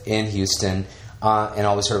with in Houston and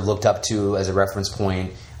always sort of looked up to as a reference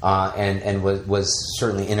point, and was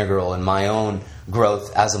certainly integral in my own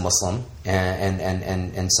growth as a Muslim,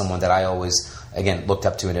 and someone that I always, again, looked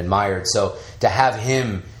up to and admired. So to have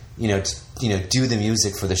him, do the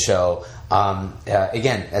music for the show,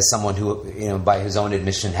 again, as someone who, by his own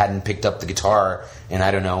admission, hadn't picked up the guitar in I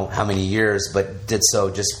don't know how many years, but did so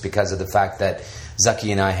just because of the fact that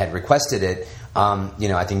Zaki and I had requested it,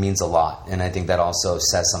 I think means a lot. And I think that also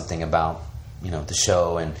says something about, the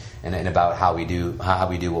show and about how we do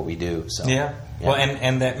what we do. So yeah. Well,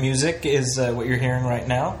 and that music is what you're hearing right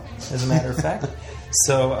now, as a matter of fact.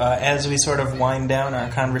 So as we sort of wind down our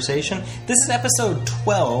conversation, this is episode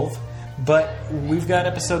 12, but we've got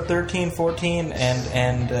episode 13, 14,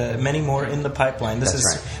 and many more in the pipeline. This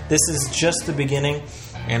is just the beginning,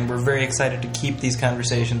 and we're very excited to keep these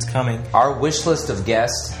conversations coming. Our wish list of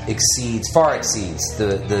guests far exceeds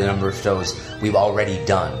the number of shows we've already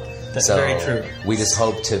done. That's very true. We just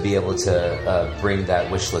hope to be able to bring that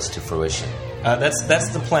wish list to fruition. That's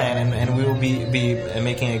the plan, and we will be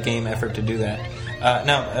making a game effort to do that.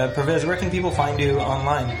 Now, Pervez, where can people find you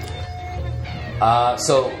online?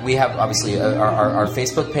 So we have obviously our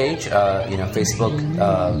Facebook page,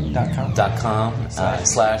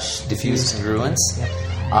 facebook.com/diffuse congruence.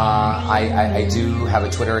 I do have a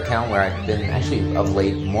Twitter account where I've been actually of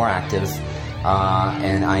late more active,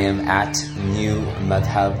 and I am at New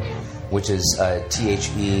Madhab, which is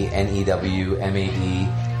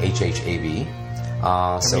THENEWMADHHAB.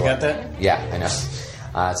 So you got that? Yeah, I know.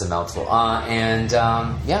 It's a mouthful. And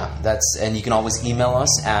you can always email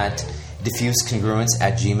us at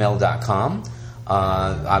diffusecongruence@gmail.com.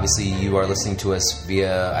 Obviously, you are listening to us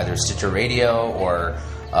via either Stitcher Radio or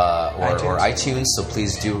iTunes. So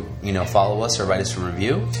please do follow us or write us a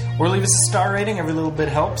review or leave us a star rating. Every little bit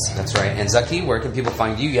helps. That's right. And Zaki, where can people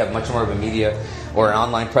find you? You have much more of a media or an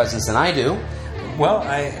online presence than I do. Well,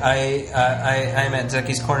 I'm at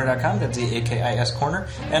ZakisCorner.com. That's ZAKIS Corner,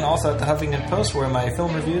 and also at the Huffington Post, where my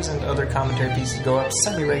film reviews and other commentary pieces go up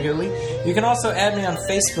semi-regularly. You can also add me on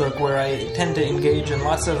Facebook, where I tend to engage in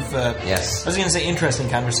lots of I was going to say interesting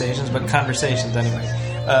conversations, but conversations anyway,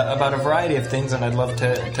 about a variety of things, and I'd love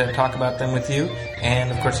to talk about them with you.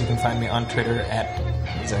 And of course, you can find me on Twitter at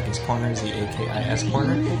Zakis Corner, ZAKIS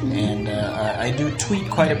Corner, and I do tweet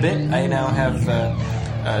quite a bit. I now have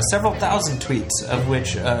several thousand tweets, of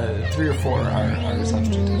which 3 or 4 are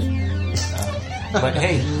substantive. But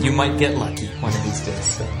hey, you might get lucky one of these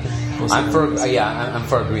days. So I'm for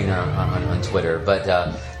a greener on Twitter. But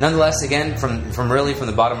nonetheless, again, from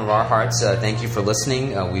the bottom of our hearts, thank you for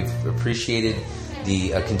listening. We've appreciated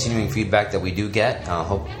the continuing feedback that we do get.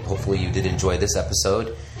 Hopefully, you did enjoy this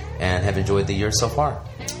episode and have enjoyed the year so far.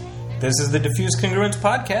 This is the Diffuse Congruence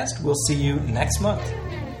Podcast. We'll see you next month.